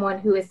at someone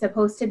who is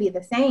supposed to be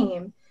the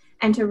same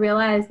and to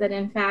realize that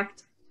in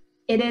fact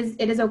it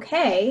is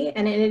okay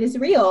and it is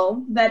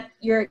real that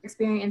your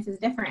experience is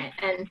different.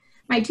 And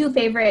my two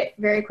favorite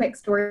very quick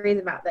stories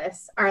about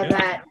this are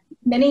that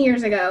many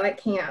years ago at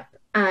camp,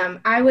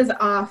 I was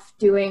off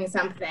doing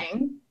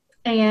something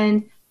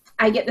and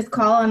I get this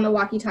call on the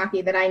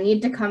walkie-talkie that I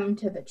need to come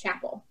to the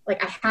chapel.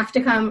 Like, I have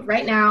to come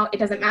right now. It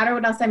doesn't matter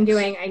what else I'm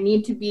doing. I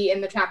need to be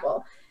in the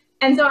chapel.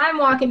 And so I'm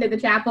walking to the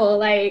chapel,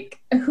 like,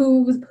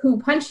 who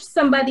punched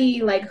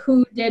somebody, like,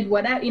 who did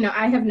whatever. You know,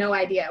 I have no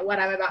idea what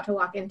I'm about to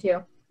walk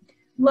into.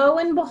 Lo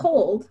and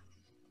behold,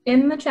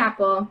 in the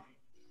chapel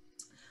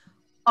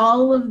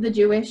all of the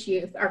Jewish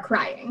youth are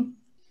crying.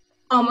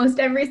 Almost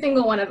every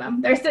single one of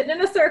them. They're sitting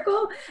in a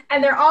circle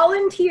and they're all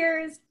in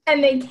tears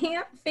and they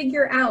can't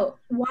figure out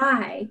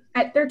why.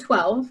 They're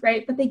 12,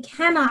 right? But they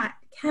cannot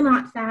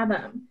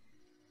fathom,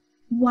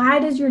 why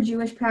does your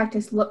Jewish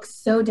practice look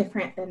so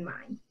different than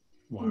mine?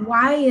 Wow.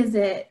 Why is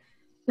it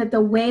that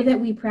the way that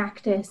we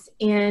practice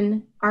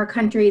in our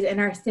countries, in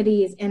our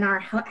cities, in our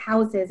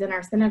houses, in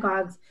our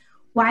synagogues,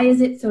 why is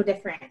it so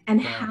different?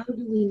 And how do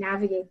we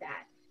navigate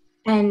that?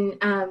 And,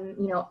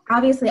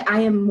 obviously I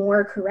am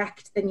more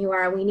correct than you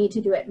are. We need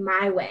to do it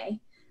my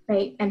way,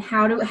 right? And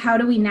how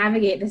do we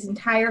navigate this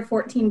entire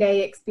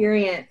 14-day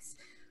experience,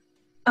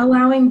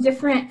 allowing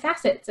different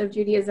facets of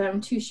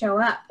Judaism to show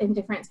up in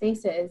different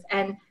spaces?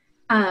 And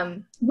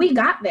we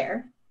got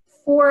there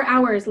 4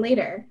 hours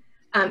later.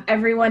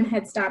 Everyone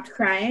had stopped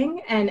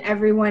crying and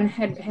everyone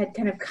had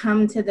kind of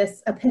come to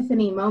this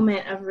epiphany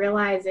moment of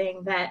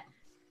realizing that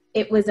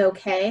it was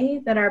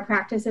okay that our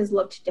practices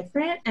looked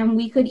different, and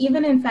we could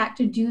even, in fact,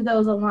 to do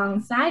those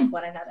alongside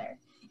one another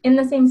in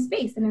the same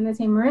space and in the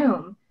same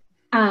room,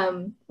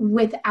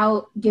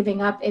 without giving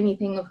up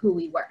anything of who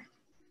we were.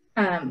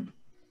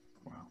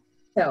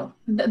 So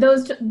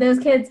those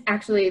kids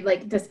actually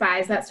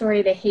despise that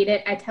story. They hate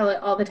it. I tell it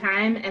all the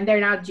time, and they're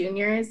now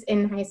juniors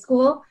in high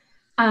school,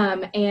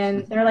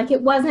 and they're like,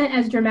 it wasn't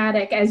as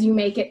dramatic as you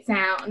make it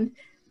sound.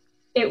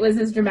 It was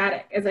as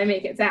dramatic as I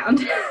make it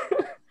sound.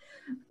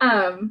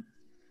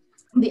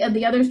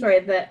 The other story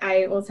that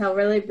I will tell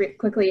really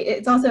quickly,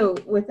 it's also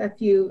with a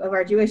few of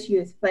our Jewish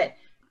youth, but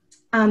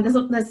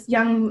this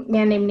young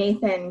man named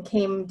Nathan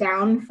came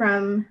down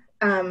from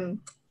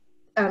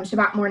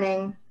Shabbat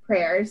morning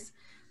prayers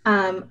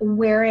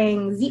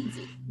wearing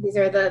tzitzit. These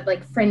are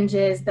the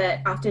fringes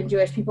that often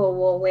Jewish people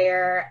will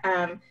wear.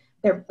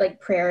 They're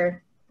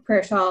prayer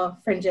shawl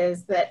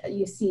fringes that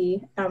you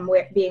see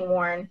being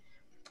worn.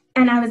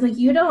 And I was like,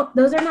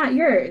 those are not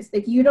yours.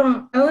 You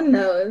don't own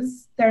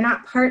those. They're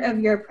not part of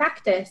your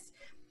practice.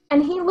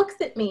 And he looks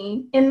at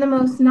me in the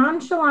most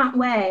nonchalant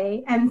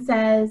way and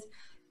says,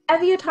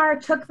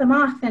 Eviatar took them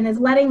off and is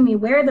letting me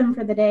wear them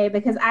for the day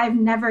because I've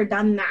never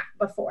done that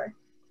before.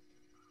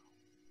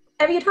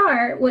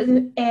 Eviatar was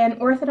an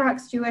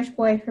Orthodox Jewish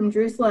boy from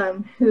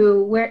Jerusalem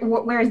who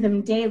wears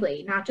them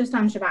daily, not just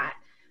on Shabbat,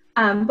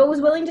 but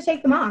was willing to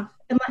take them off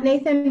and let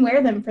Nathan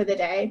wear them for the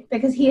day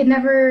because he had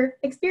never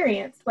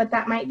experienced what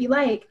that might be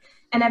like.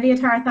 And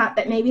Eviatar thought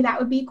that maybe that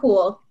would be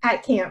cool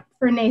at camp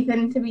for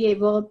Nathan to be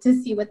able to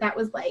see what that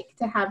was like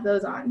to have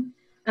those on.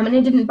 And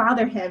it didn't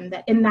bother him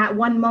that in that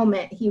one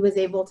moment he was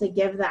able to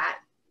give that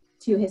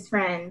to his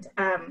friend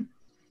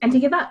and to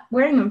give up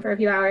wearing them for a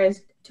few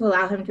hours to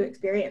allow him to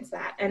experience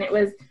that. And it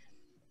was,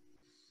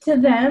 to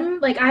them,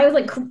 I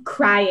was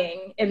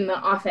crying in the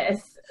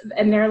office,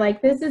 and they're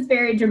like, this is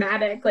very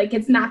dramatic.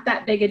 It's not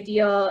that big a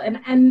deal.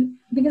 And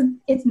because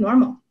it's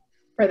normal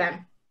for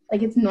them.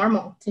 It's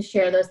normal to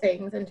share those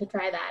things and to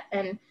try that.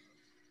 And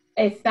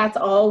if that's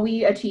all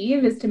we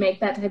achieve is to make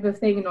that type of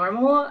thing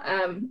normal,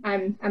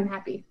 I'm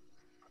happy.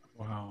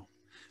 Wow.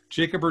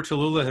 Jacob or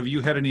Tallulah, have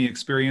you had any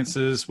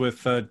experiences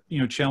with,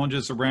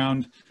 challenges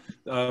around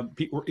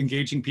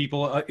engaging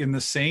people in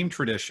the same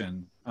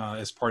tradition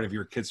as part of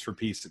your Kids for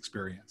Peace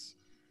experience?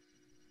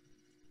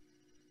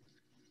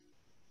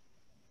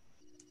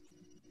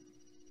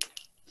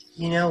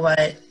 You know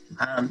what?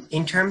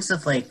 In terms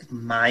of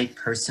my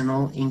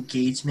personal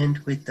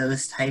engagement with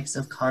those types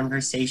of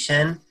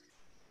conversation,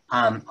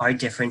 our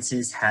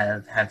differences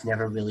have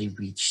never really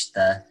reached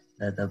the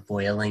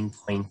boiling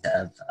point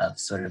of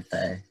sort of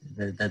the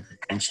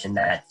tension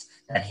that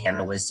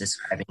Hannah was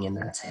describing in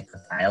that type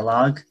of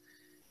dialogue.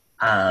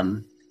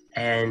 I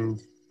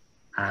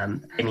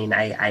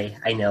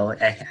know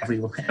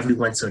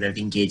everyone sort of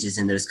engages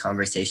in those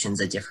conversations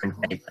a different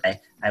way,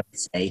 but I would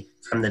say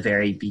from the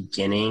very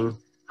beginning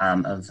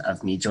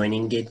of me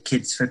joining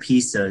Kids for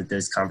Peace, so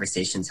those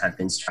conversations have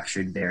been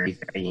structured very,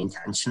 very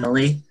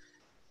intentionally.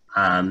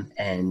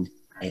 And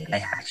I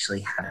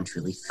actually haven't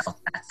really felt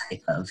that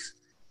type of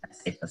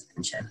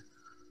tension.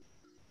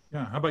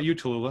 Yeah, how about you,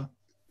 Tallulah?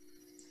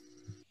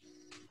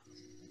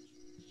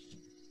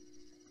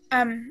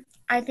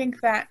 I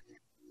think that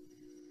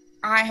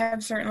I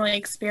have certainly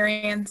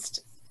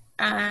experienced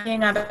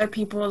seeing other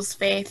people's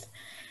faith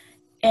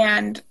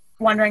and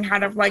wondering how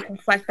to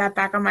reflect that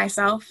back on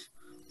myself.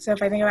 So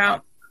if I think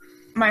about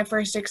my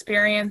first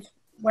experience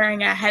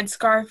wearing a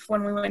headscarf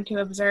when we went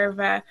to observe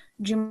a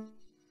Juma.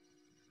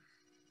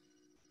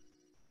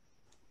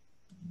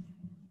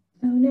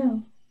 Oh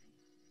no.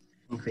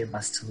 I think we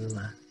lost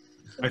Tallulah.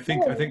 I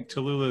think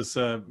Tallulah's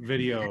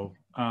video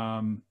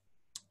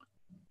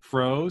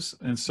froze,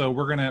 and so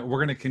we're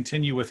gonna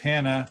continue with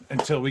Hannah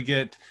until we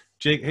get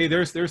Jake. Hey,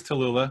 there's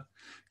Tallulah.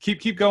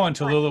 Keep going,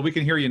 Tallulah. We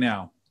can hear you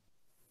now.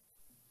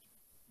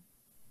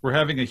 We're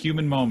having a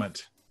human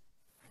moment.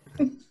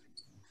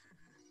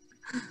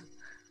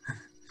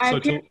 I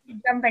appear to be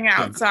jumping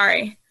out.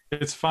 Sorry.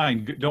 It's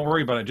fine. Don't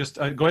worry about it. Just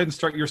go ahead and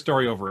start your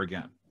story over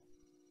again.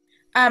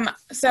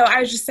 So I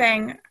was just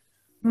saying,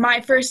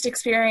 my first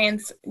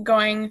experience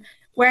wearing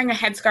a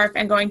headscarf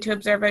and going to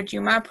observe a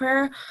Juma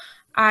prayer,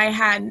 I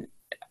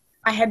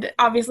had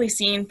obviously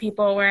seen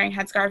people wearing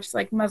headscarves,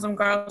 like Muslim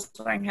girls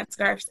wearing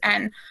headscarves,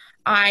 and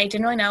I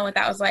didn't really know what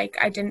that was like.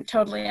 I didn't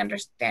totally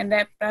understand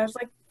it, but I was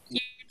like, you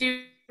do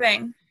your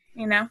thing,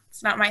 you know,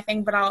 it's not my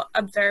thing, but I'll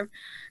observe.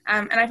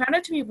 And I found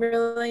it to be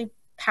really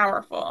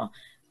powerful,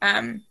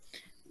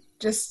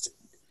 just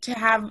to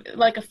have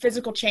like a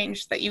physical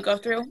change that you go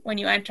through when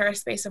you enter a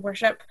space of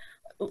worship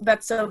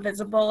that's so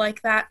visible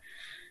like that.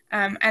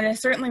 And it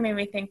certainly made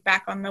me think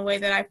back on the way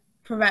that I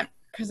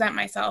present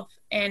myself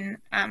in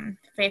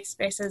faith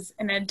spaces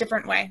in a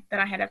different way than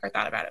I had ever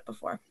thought about it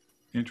before.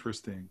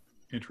 Interesting.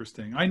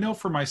 I know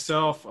for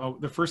myself,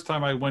 the first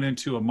time I went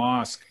into a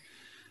mosque,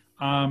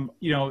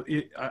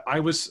 I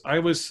was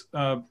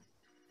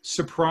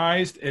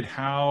surprised at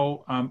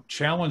how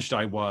challenged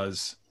I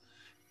was,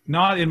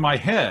 not in my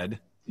head,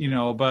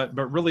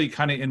 but really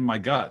kind of in my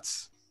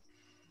guts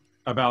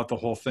about the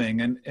whole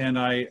thing. And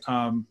I,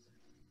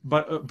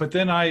 but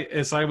then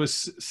as I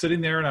was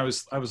sitting there and I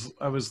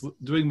was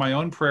doing my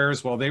own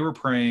prayers while they were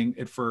praying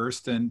at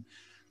first and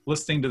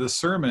listening to the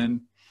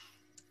sermon,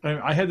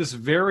 I had this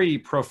very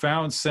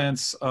profound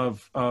sense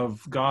of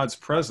God's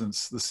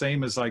presence, the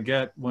same as I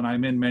get when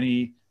I'm in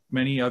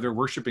many other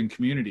worshiping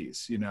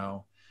communities,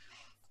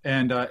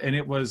 and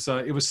it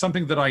was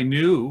something that I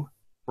knew,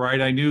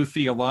 right? I knew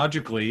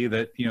theologically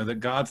that that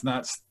God's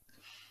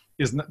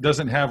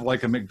doesn't have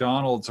like a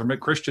McDonald's or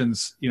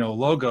McChristian's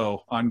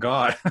logo on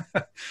God,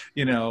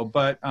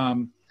 but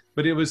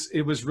it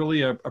was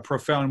really a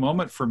profound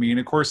moment for me, and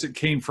of course it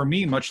came for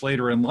me much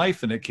later in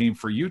life than it came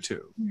for you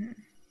two. Mm-hmm.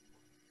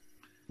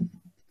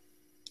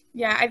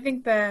 Yeah, I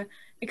think the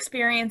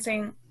experience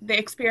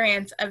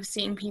of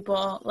seeing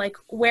people like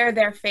wear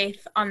their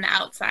faith on the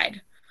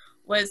outside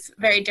was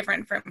very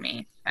different for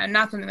me, and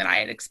not something that I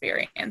had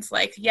experienced.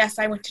 Like, yes,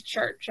 I went to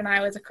church and I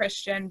was a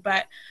Christian,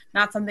 but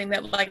not something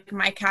that like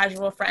my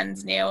casual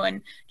friends knew.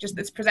 And just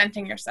this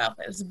presenting yourself,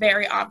 it was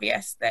very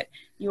obvious that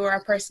you were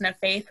a person of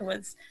faith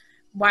was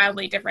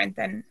wildly different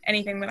than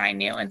anything that I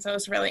knew. And so it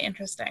was really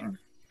interesting.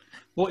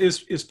 Well,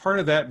 is part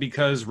of that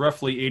because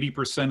roughly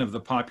 80% of the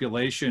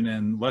population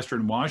in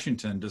Western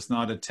Washington does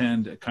not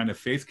attend a kind of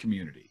faith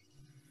community?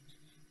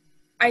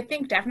 I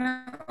think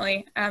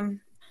definitely.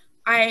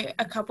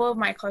 A couple of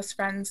my close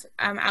friends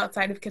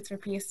outside of Kids for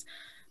Peace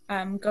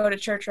go to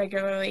church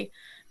regularly.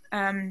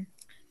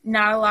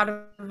 Not a lot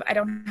of, I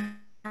don't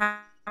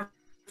have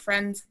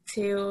friends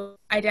who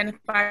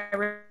identify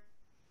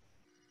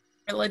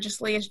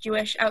religiously as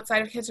Jewish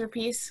outside of Kids for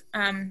Peace.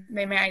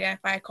 They may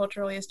identify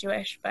culturally as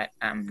Jewish, but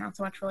not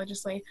so much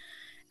religiously.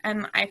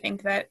 And I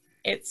think that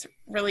it's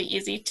really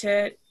easy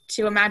to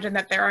imagine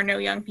that there are no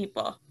young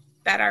people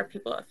that are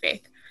people of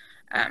faith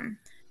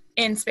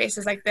in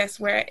spaces like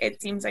this, where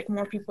it seems like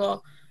more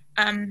people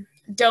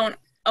don't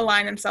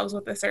align themselves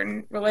with a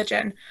certain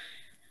religion.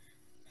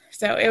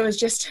 So it was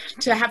just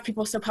to have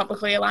people so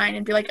publicly align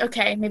and be like,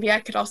 okay, maybe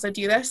I could also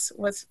do this,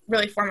 was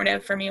really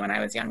formative for me when I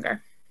was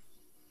younger.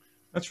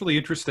 That's really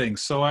interesting.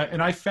 So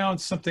I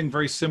found something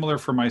very similar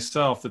for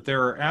myself, that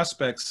there are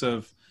aspects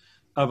of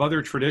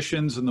other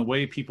traditions and the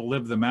way people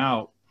live them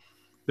out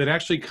that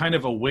actually kind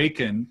of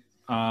awaken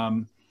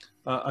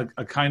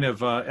a kind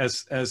of,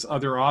 as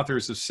other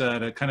authors have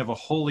said, a kind of a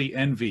holy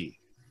envy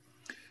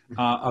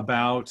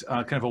about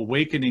kind of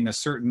awakening a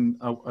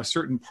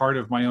certain part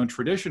of my own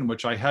tradition,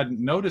 which I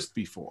hadn't noticed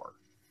before,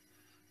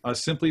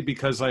 simply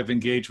because I've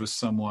engaged with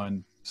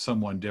someone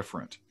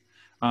different.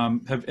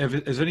 Have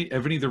any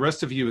of the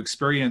rest of you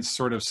experienced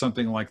sort of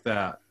something like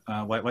that,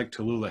 like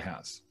Tallulah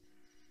has?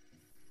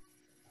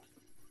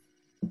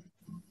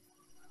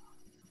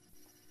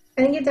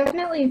 I think it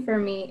definitely for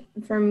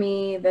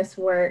me this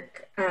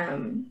work,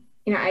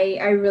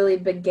 I really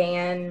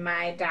began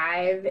my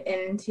dive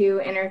into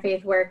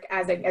interfaith work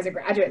as a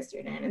graduate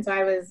student, and so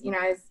I was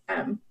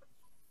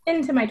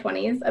into my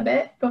 20s a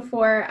bit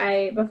before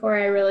I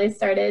really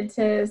started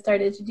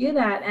to do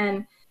that,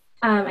 and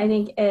I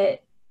think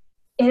it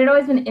had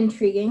always been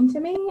intriguing to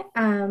me,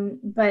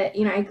 but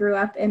I grew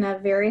up in a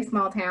very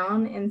small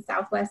town in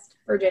Southwest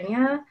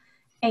Virginia,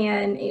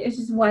 and it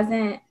just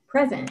wasn't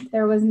present.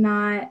 That was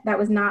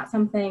not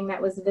something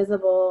that was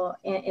visible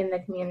in the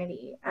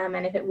community,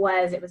 and if it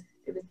was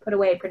put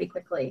away pretty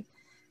quickly.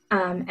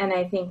 And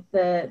I think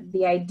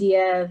the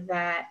idea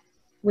that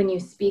when you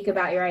speak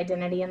about your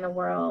identity in the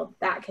world,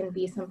 that can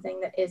be something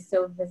that is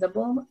so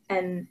visible,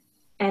 and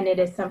it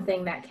is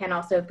something that can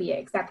also be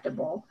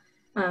acceptable,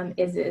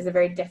 is a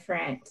very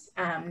different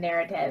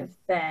narrative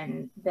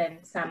than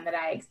some that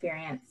I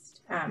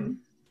experienced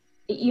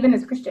even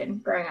as a Christian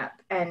growing up.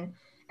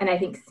 And I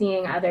think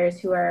seeing others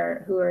who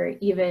are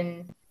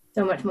even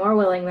so much more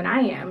willing than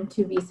I am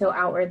to be so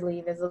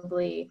outwardly,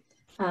 visibly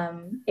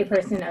a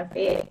person of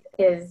faith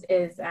is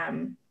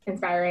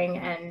inspiring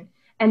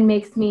and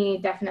makes me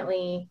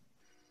definitely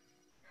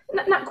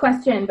not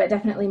question, but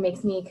definitely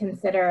makes me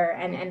consider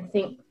and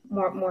think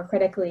more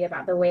critically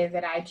about the way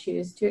that I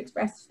choose to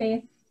express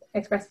faith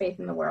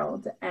in the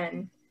world.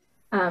 And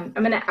I'm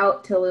going to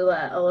out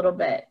Tallulah a little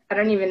bit. I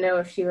don't even know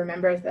if she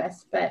remembers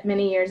this, but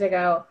many years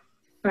ago,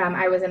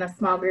 I was in a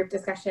small group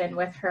discussion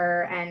with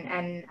her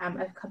and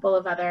a couple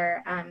of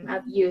other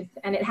of youth,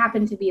 and it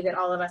happened to be that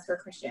all of us were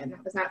Christian.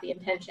 That was not the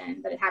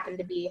intention, but it happened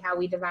to be how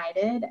we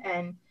divided.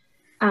 And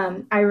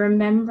I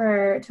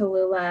remember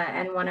Tallulah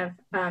and one of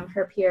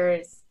her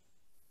peers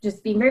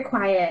just being very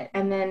quiet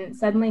and then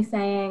suddenly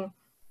saying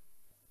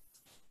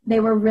they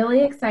were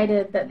really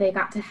excited that they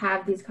got to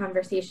have these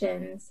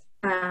conversations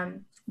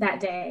that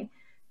day,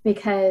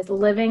 because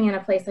living in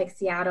a place like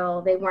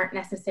Seattle, they weren't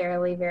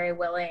necessarily very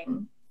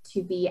willing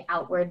to be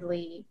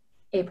outwardly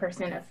a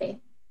person of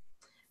faith.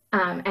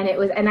 And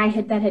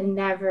that had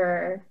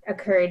never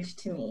occurred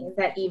to me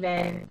that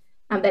even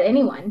that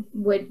anyone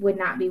would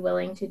not be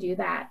willing to do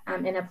that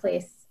in a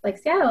place like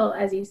Seattle,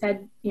 as you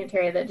said,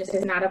 Terry, that just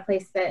is not a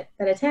place that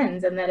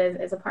attends and that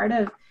is a part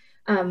of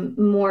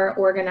more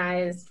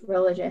organized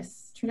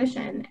religious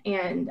tradition.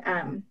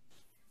 And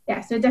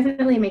so it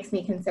definitely makes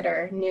me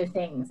consider new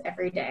things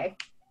every day.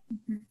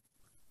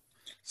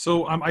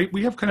 So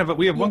we have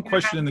one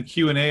question in the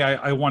Q&A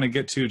I want to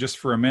get to just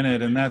for a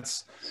minute, and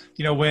that's,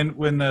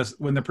 when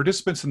the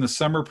participants in the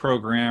summer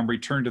program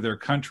return to their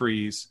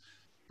countries,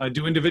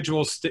 do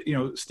individuals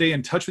stay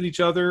in touch with each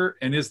other,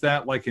 and is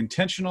that like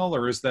intentional,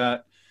 or is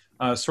that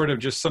sort of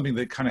just something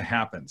that kind of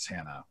happens,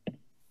 Hannah?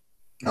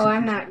 Oh,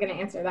 I'm not going to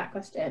answer that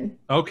question.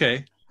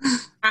 Okay.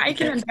 I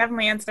can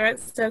definitely answer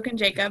it. So can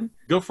Jacob.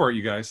 Go for it,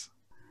 you guys.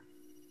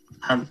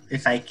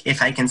 If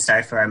I can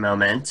start for a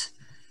moment.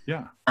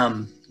 Yeah.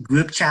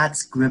 Group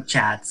chats.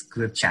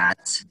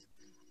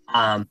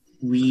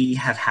 We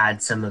have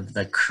had some of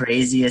the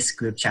craziest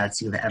group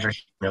chats you've ever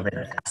seen over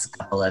the past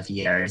couple of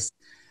years,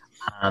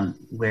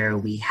 where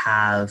we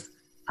have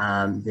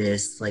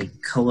this like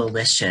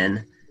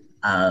coalition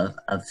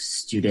of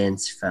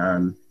students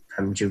from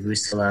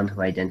Jerusalem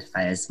who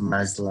identify as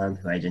Muslim,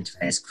 who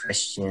identify as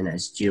Christian,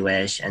 as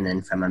Jewish, and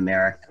then from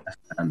America,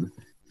 from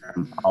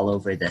all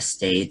over the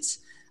States.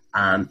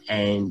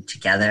 And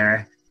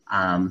together,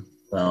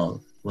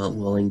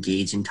 we'll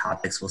engage in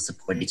topics, we'll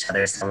support each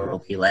other. Someone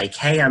will be like,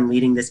 hey, I'm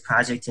leading this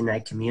project in my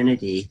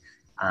community.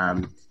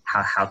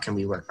 How can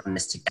we work on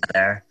this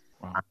together?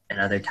 Wow. And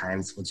other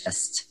times we'll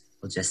just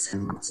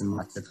send lots and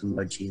lots of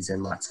emojis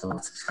and lots of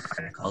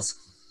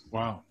articles.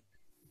 Wow.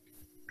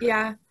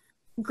 Yeah.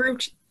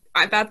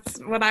 That's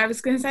what I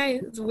was going to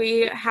say.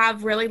 We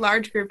have really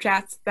large group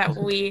chats that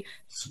we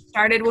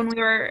started when we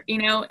were,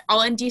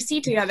 all in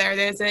DC together.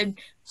 There's a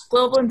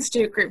Global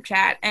Institute group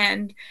chat,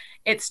 and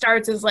it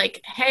starts as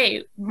like,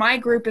 hey, my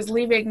group is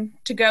leaving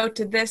to go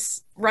to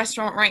this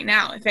restaurant right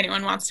now. If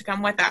anyone wants to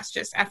come with us,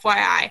 just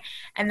FYI.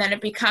 And then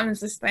it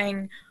becomes this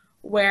thing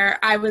where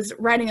I was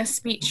writing a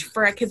speech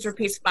for a Kids for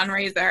Peace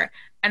fundraiser,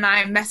 and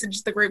I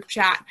messaged the group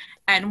chat,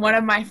 and one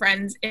of my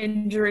friends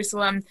in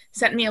Jerusalem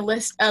sent me a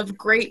list of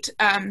great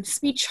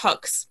speech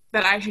hooks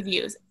that I should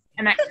use.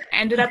 And I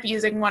ended up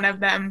using one of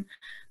them,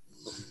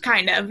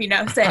 kind of,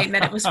 saying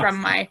that it was from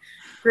my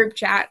group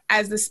chat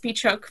as the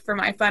speech hook for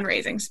my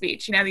fundraising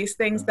speech. These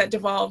things that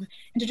devolve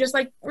into just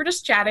like, we're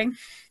just chatting,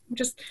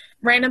 just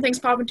random things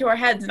pop into our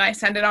heads, and I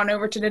send it on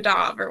over to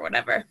Nadav or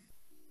whatever.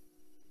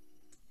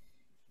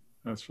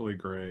 That's really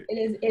great.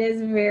 It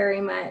is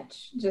very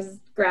much just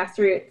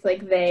grassroots,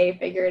 like they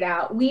figure it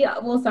out. We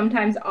will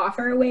sometimes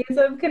offer ways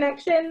of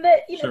connection that,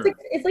 Sure.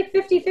 it's like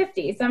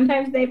 50-50.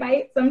 Sometimes they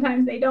bite,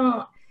 sometimes they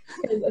don't,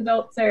 because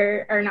adults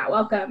are not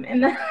welcome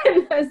in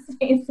those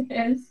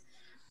spaces.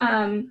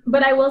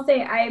 But I will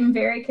say I'm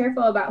very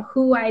careful about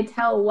who I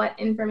tell what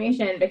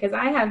information, because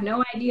I have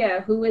no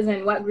idea who is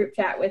in what group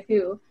chat with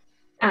who.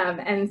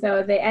 And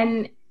so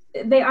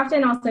they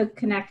often also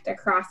connect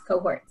across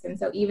cohorts. And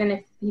so even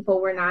if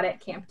people were not at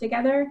camp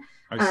together,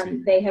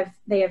 they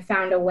have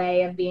found a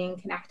way of being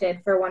connected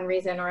for one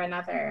reason or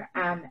another.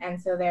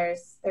 And so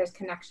there's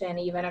connection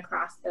even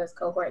across those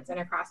cohorts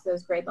and across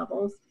those grade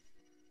levels.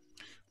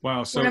 One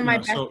Wow. So, of my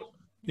go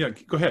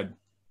ahead.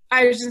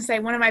 I was just going to say,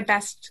 one of my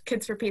best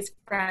Kids for Peace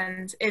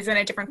friends is in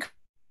a different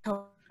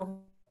cohort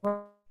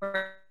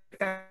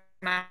than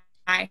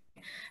I,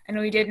 and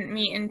we didn't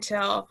meet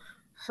until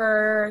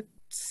her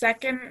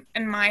second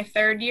and my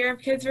third year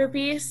of Kids for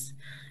Peace.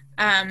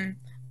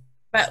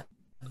 But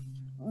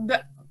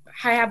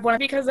I have one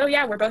because,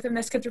 we're both in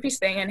this Kids for Peace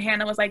thing, and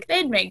Hannah was like,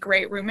 they'd make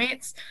great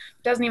roommates.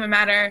 Doesn't even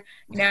matter,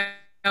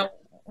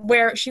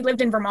 where she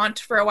lived in Vermont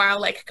for a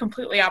while, like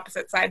completely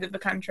opposite sides of the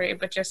country,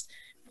 but just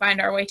find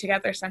our way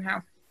together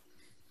somehow.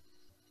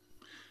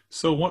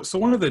 So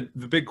one of the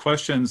big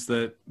questions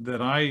that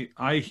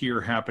I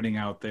hear happening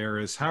out there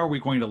is, how are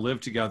we going to live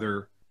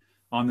together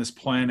on this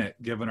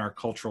planet given our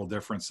cultural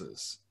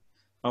differences?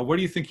 What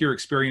do you think your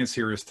experience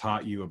here has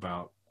taught you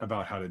about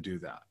how to do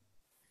that?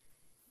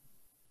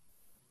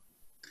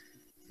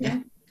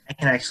 Yeah, I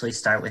can actually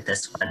start with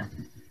this one.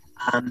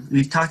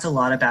 We've talked a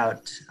lot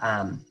about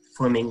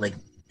forming like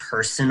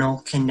personal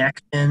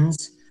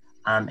connections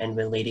and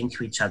relating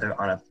to each other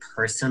on a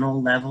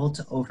personal level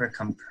to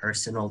overcome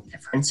personal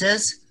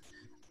differences.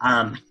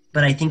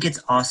 But I think it's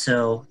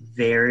also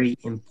very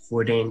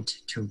important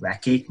to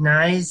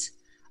recognize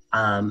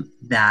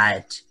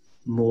that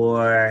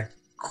more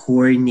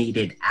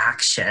coordinated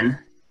action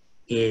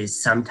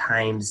is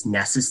sometimes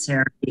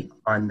necessary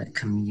on the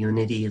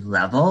community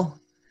level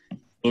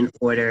in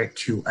order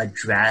to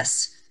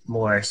address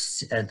more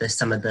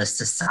some of the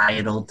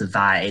societal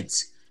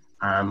divides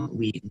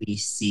we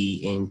see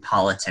in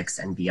politics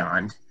and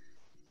beyond.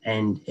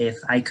 And if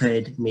I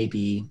could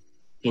maybe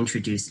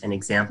introduce an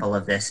example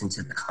of this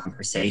into the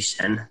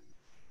conversation,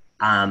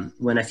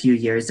 when a few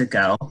years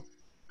ago,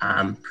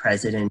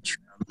 President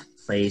Trump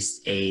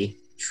placed a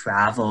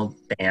travel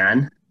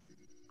ban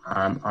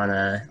on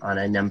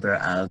a number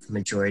of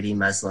majority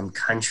Muslim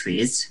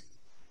countries,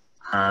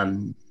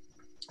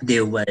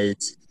 there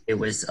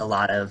was a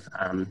lot of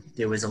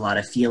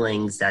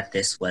feelings that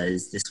this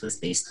was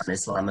based on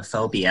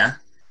Islamophobia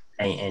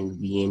and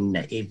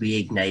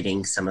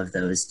reigniting some of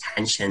those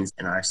tensions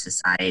in our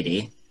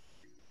society.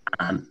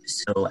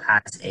 So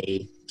as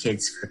a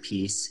Kids for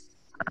Peace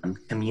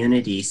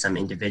community, some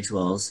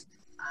individuals,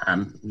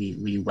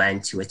 we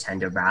went to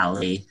attend a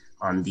rally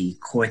on the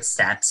court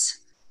steps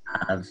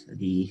of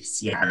the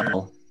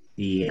Seattle,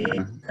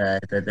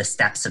 the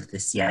steps of the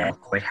Seattle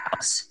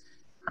courthouse.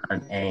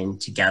 And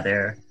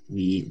together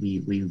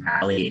we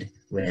rallied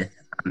with,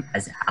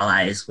 as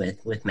allies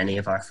with many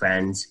of our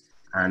friends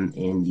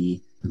in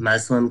the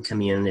Muslim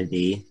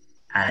community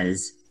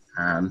as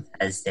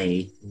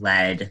they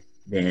led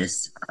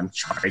this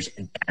charge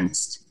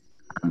against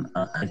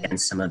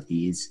some of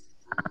these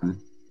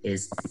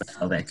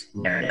Islamophobic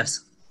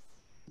narratives.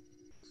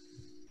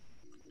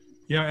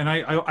 Yeah, and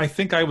I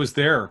think I was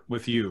there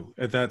with you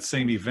at that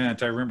same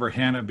event. I remember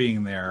Hannah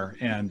being there,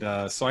 and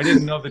so I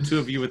didn't know the two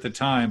of you at the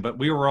time, but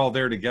we were all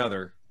there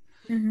together.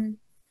 Mm-hmm.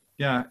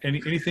 Yeah,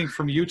 anything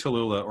from you,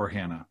 Tallulah or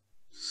Hannah,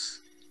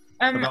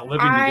 about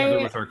living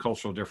together with our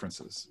cultural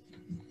differences?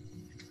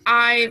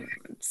 I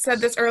said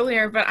this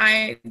earlier, but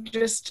I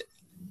just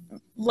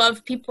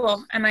love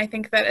people, and I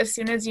think that as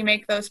soon as you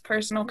make those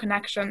personal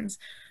connections,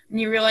 and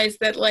you realize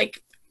that,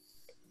 like,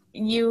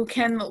 you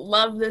can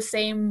love the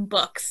same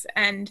books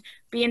and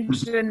be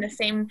interested in the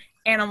same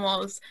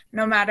animals,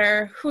 no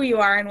matter who you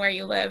are and where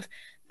you live.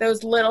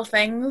 Those little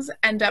things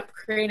end up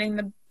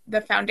creating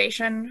the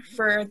foundation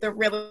for the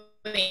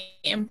really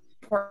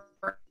important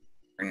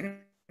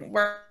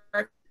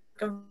work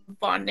of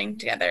bonding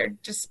together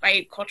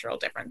despite cultural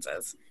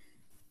differences.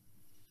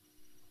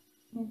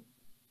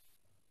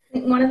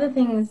 One of the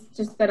things,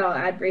 just that I'll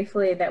add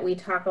briefly, that we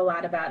talk a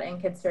lot about in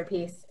Kids for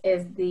Peace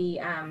is the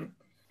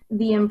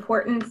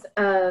importance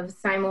of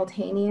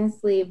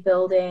simultaneously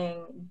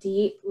building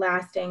deep,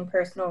 lasting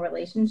personal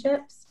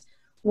relationships,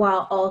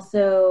 while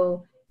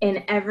also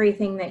in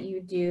everything that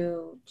you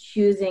do,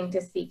 choosing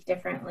to speak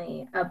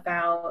differently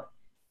about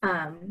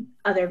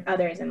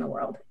others in the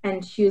world,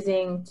 and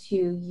choosing to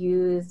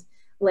use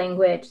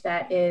language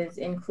that is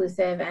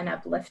inclusive and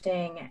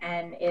uplifting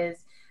and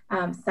is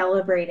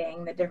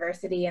celebrating the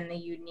diversity and the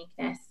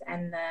uniqueness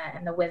and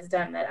the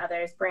wisdom that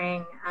others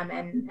bring, and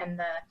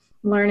the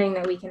learning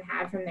that we can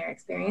have from their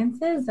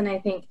experiences. And I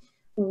think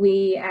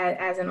we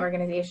as an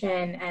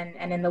organization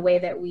and in the way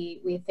that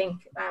we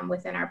think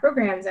within our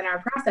programs and our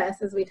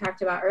process, as we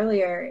talked about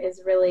earlier,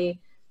 is really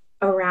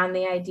around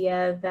the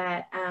idea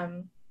that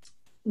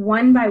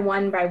one by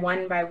one,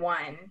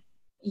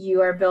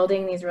 you are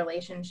building these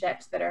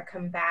relationships that are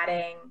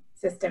combating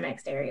systemic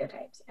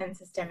stereotypes and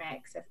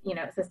systemic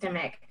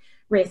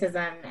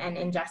racism and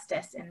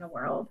injustice in the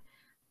world.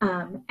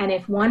 And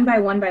if one by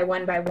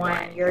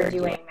one you're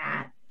doing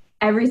that,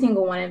 every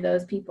single one of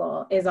those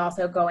people is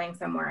also going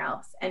somewhere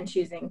else and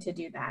choosing to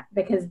do that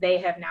because they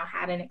have now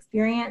had an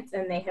experience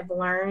and they have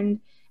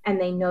learned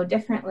and they know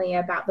differently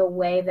about the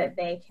way that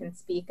they can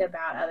speak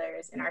about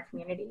others in our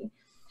community.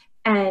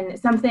 And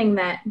something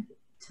that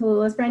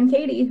Tallulah's friend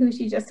Katie, who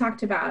she just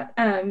talked about,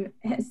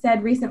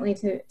 said recently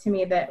to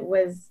me that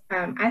was,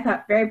 I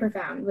thought, very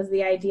profound, was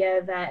the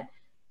idea that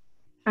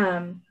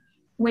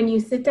when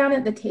you sit down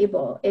at the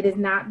table, it is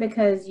not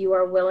because you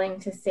are willing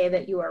to say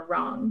that you are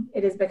wrong.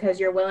 It is because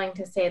you're willing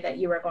to say that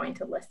you are going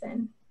to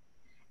listen,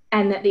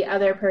 and that the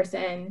other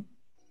person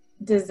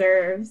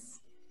deserves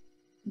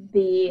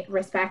the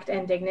respect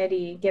and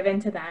dignity given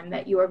to them,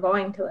 that you are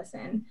going to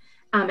listen.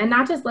 And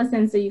not just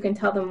listen so you can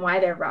tell them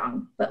why they're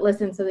wrong, but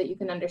listen so that you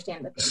can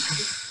understand what they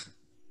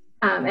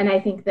mean. And I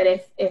think that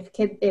if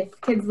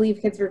kids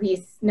leave Kids for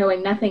Peace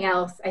knowing nothing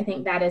else, I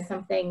think that is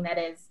something that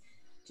is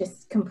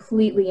just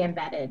completely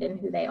embedded in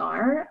who they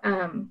are.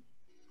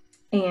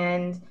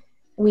 And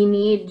we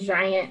need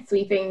giant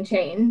sweeping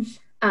change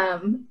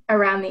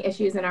around the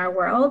issues in our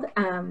world.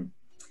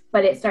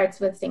 But it starts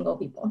with single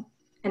people,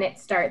 and it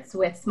starts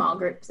with small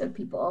groups of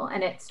people,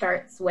 and it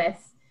starts with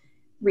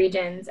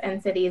regions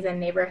and cities and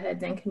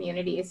neighborhoods and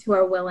communities who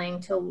are willing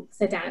to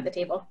sit down at the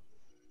table.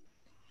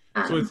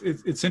 So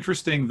it's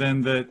interesting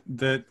then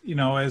that you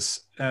know,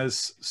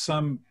 as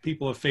some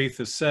people of faith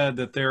have said,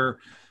 that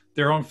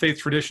their own faith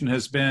tradition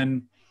has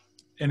been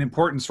an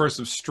important source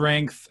of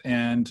strength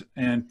and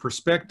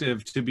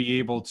perspective to be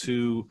able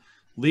to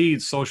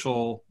lead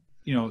social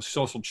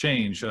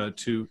change,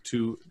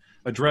 to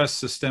address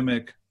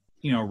systemic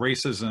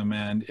racism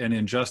and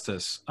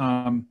injustice.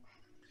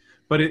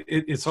 But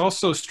it's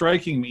also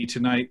striking me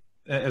tonight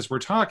as we're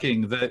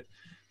talking,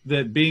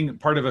 that being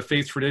part of a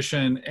faith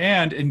tradition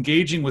and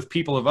engaging with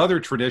people of other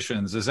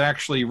traditions is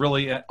actually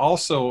really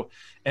also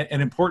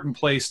an important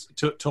place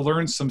to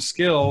learn some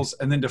skills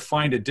and then to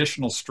find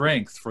additional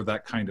strength for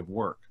that kind of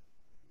work.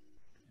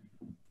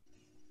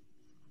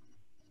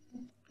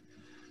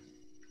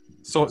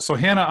 So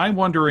Hannah, I'm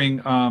wondering,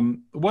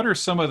 what are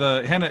some of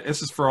the, Hannah,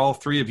 this is for all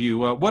three of you,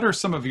 what are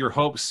some of your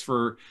hopes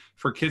for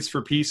Kids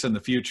for Peace in the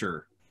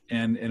future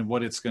and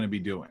what it's going to be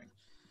doing?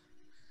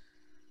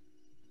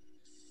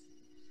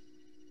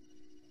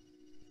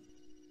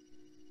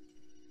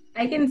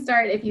 I can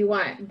start if you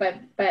want, but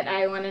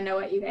I want to know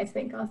what you guys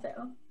think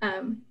also.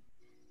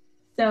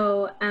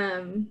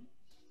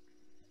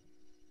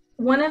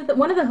 One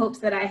of the hopes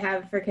that I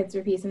have for Kids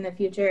for Peace in the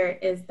future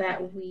is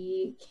that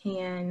we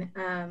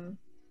can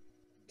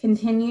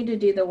continue to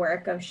do the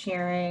work of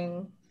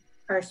sharing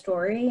our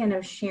story and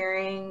of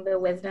sharing the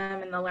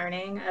wisdom and the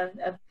learning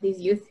of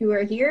these youth who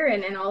are here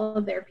and all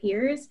of their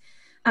peers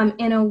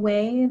in a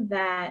way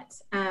that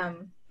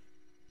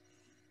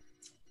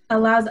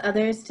allows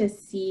others to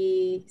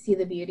see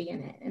the beauty in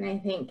it. And I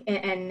think,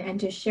 and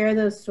to share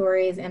those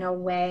stories in a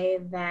way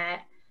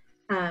that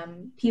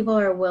people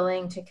are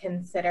willing to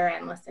consider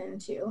and listen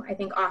to. I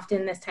think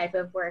often this type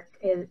of work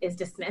is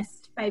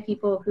dismissed by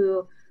people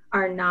who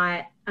are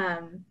not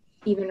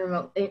even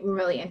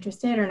remotely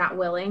interested or not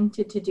willing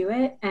to do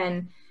it.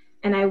 And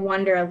I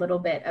wonder a little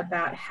bit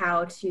about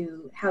how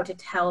to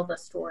tell the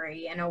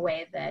story in a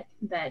way that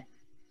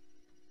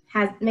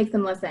makes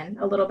them listen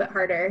a little bit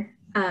harder,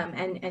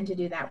 and to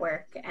do that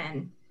work.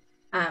 And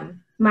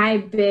my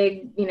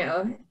big,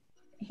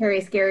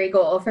 hairy, scary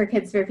goal for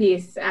Kids for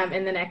Peace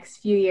in the next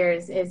few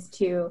years is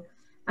to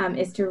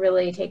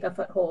really take a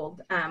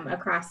foothold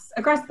across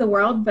the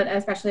world, but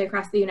especially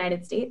across the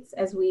United States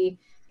as we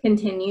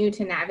continue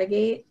to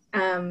navigate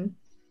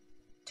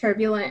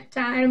turbulent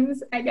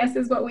times, I guess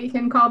is what we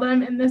can call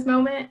them in this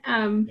moment.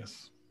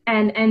 Yes.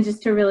 And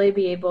just to really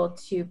be able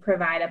to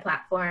provide a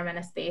platform and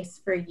a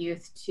space for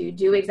youth to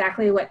do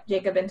exactly what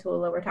Jacob and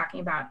Tallulah were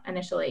talking about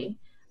initially.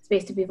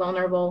 Space to be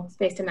vulnerable,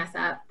 space to mess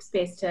up,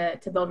 space to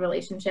build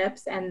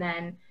relationships, and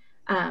then,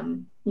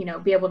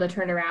 be able to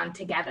turn around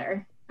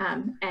together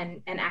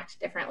and act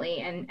differently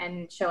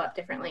and show up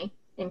differently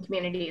in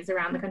communities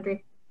around the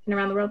country and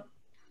around the world.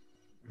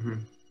 Mm-hmm.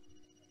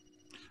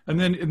 And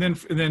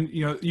then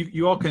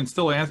you all can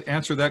still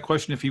answer that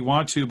question if you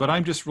want to, but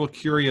I'm just real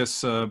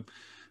curious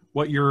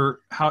what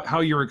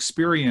how your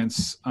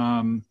experience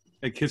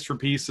at Kids for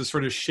Peace has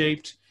sort of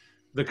shaped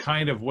the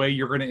kind of way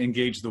you're going to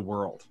engage the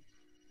world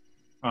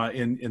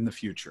in the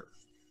future.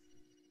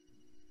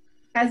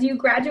 As you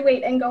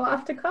graduate and go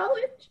off to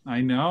college.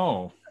 I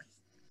know.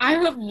 I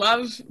would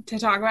love to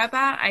talk about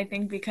that. I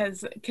think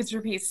because Kids for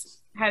Peace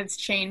has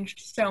changed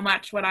so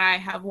much what I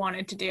have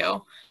wanted to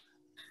do.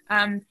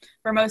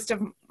 For most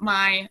of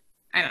my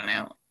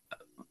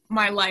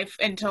life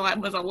until I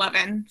was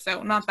 11,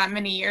 so not that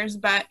many years,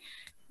 but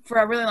for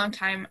a really long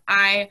time,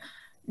 I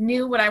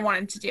knew what I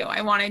wanted to do.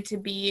 I wanted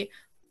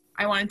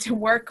to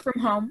work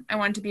from home. I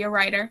wanted to be a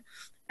writer,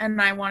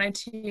 and I wanted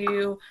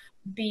to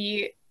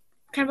be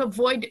kind of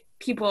avoid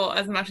people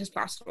as much as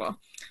possible.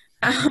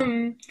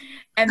 And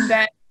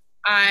then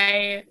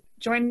I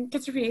joined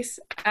Kids for Peace,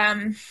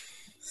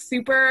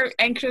 super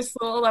anxious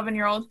little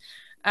 11-year-old.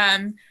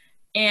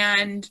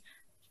 And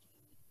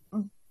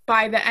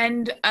by the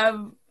end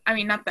of,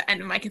 not the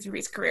end of my Kids for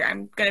Peace career,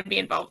 I'm going to be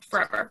involved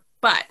forever.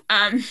 But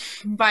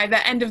by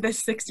the end of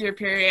this 6-year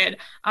period,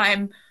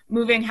 I'm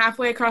moving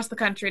halfway across the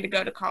country to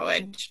go to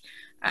college.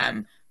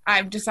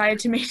 I've decided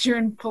to major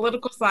in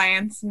political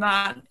science,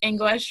 not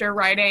English or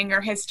writing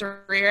or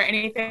history or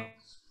anything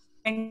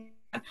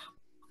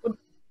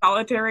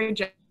solitary.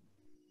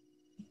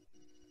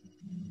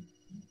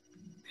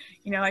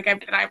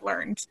 I've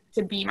learned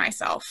to be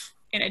myself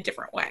in a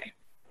different way.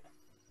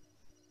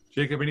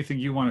 Jacob, anything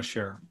you want to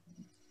share?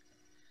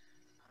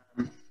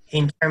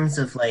 In terms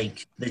of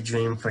the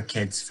dream for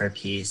Kids for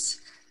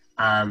Peace,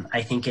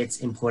 I think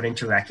it's important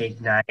to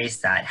recognize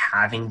that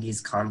having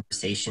these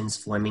conversations,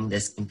 forming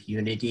this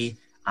community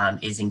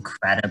is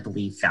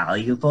incredibly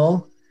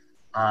valuable.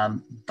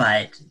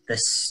 But the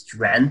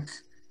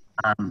strength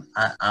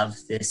of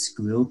this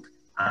group,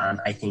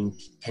 I think,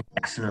 can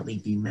definitely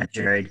be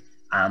measured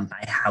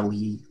by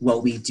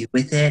what we do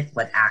with it,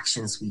 what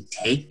actions we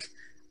take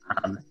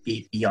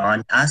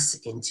beyond us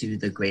into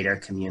the greater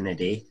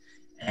community.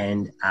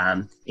 And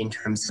in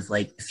terms of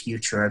the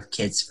future of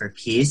Kids for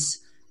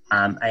Peace,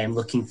 I am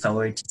looking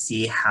forward to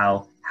see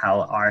how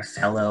our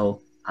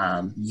fellow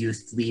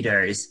youth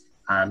leaders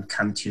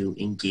come to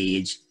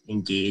engage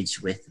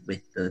with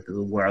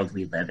the world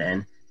we live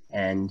in,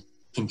 and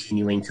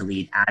continuing to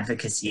lead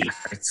advocacy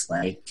efforts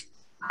like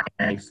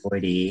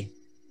I-940,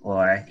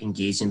 or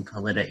engage in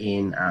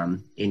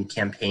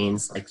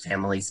campaigns like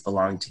Families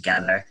Belong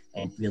Together,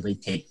 and really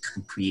take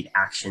concrete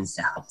actions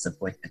to help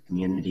support the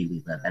community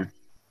we live in.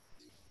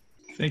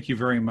 Thank you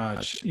very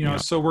much.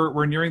 So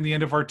we're nearing the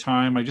end of our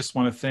time. I just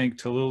want to thank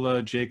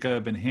Tallulah,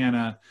 Jacob, and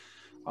Hannah,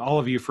 all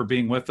of you, for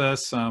being with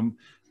us.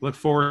 Look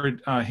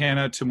forward,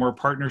 Hannah, to more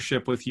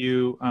partnership with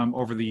you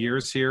over the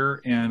years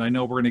here. And I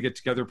know we're going to get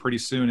together pretty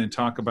soon and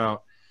talk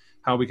about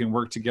how we can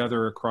work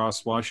together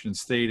across Washington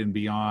State and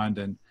beyond.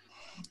 And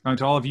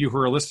to all of you who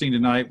are listening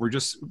tonight, we're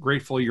just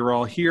grateful you're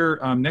all here.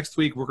 Next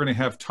week, we're going to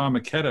have Tom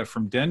Maketa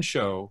from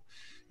Densho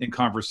in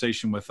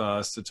conversation with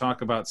us to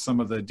talk about some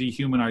of the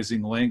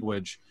dehumanizing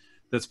language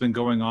that's been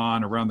going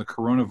on around the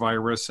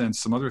coronavirus and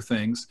some other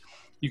things.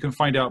 You can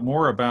find out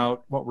more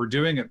about what we're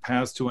doing at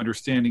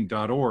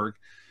pathstounderstanding.org.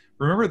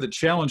 Remember that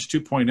Challenge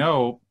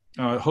 2.0,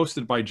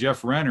 hosted by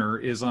Jeff Renner,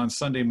 is on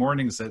Sunday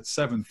mornings at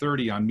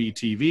 7:30 on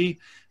MeTV,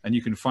 and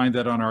you can find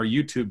that on our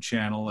YouTube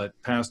channel at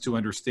Paths to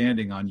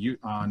Understanding on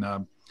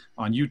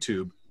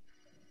YouTube.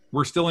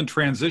 We're still in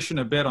transition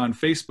a bit on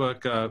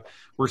Facebook.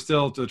 We're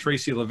still at the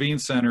Tracy Levine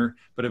Center,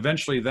 but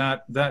eventually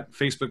that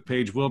Facebook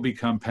page will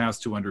become Paths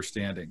to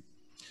Understanding.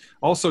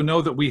 Also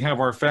know that we have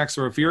our Facts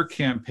Over Fear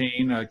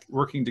campaign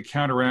working to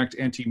counteract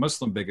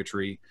anti-Muslim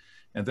bigotry.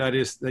 And that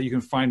is that you can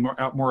find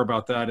out more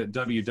about that at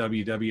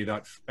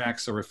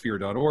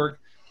www.factsoverfear.org.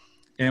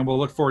 And we'll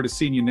look forward to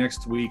seeing you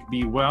next week.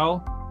 Be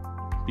well,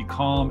 be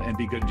calm, and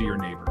be good to your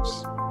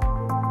neighbors.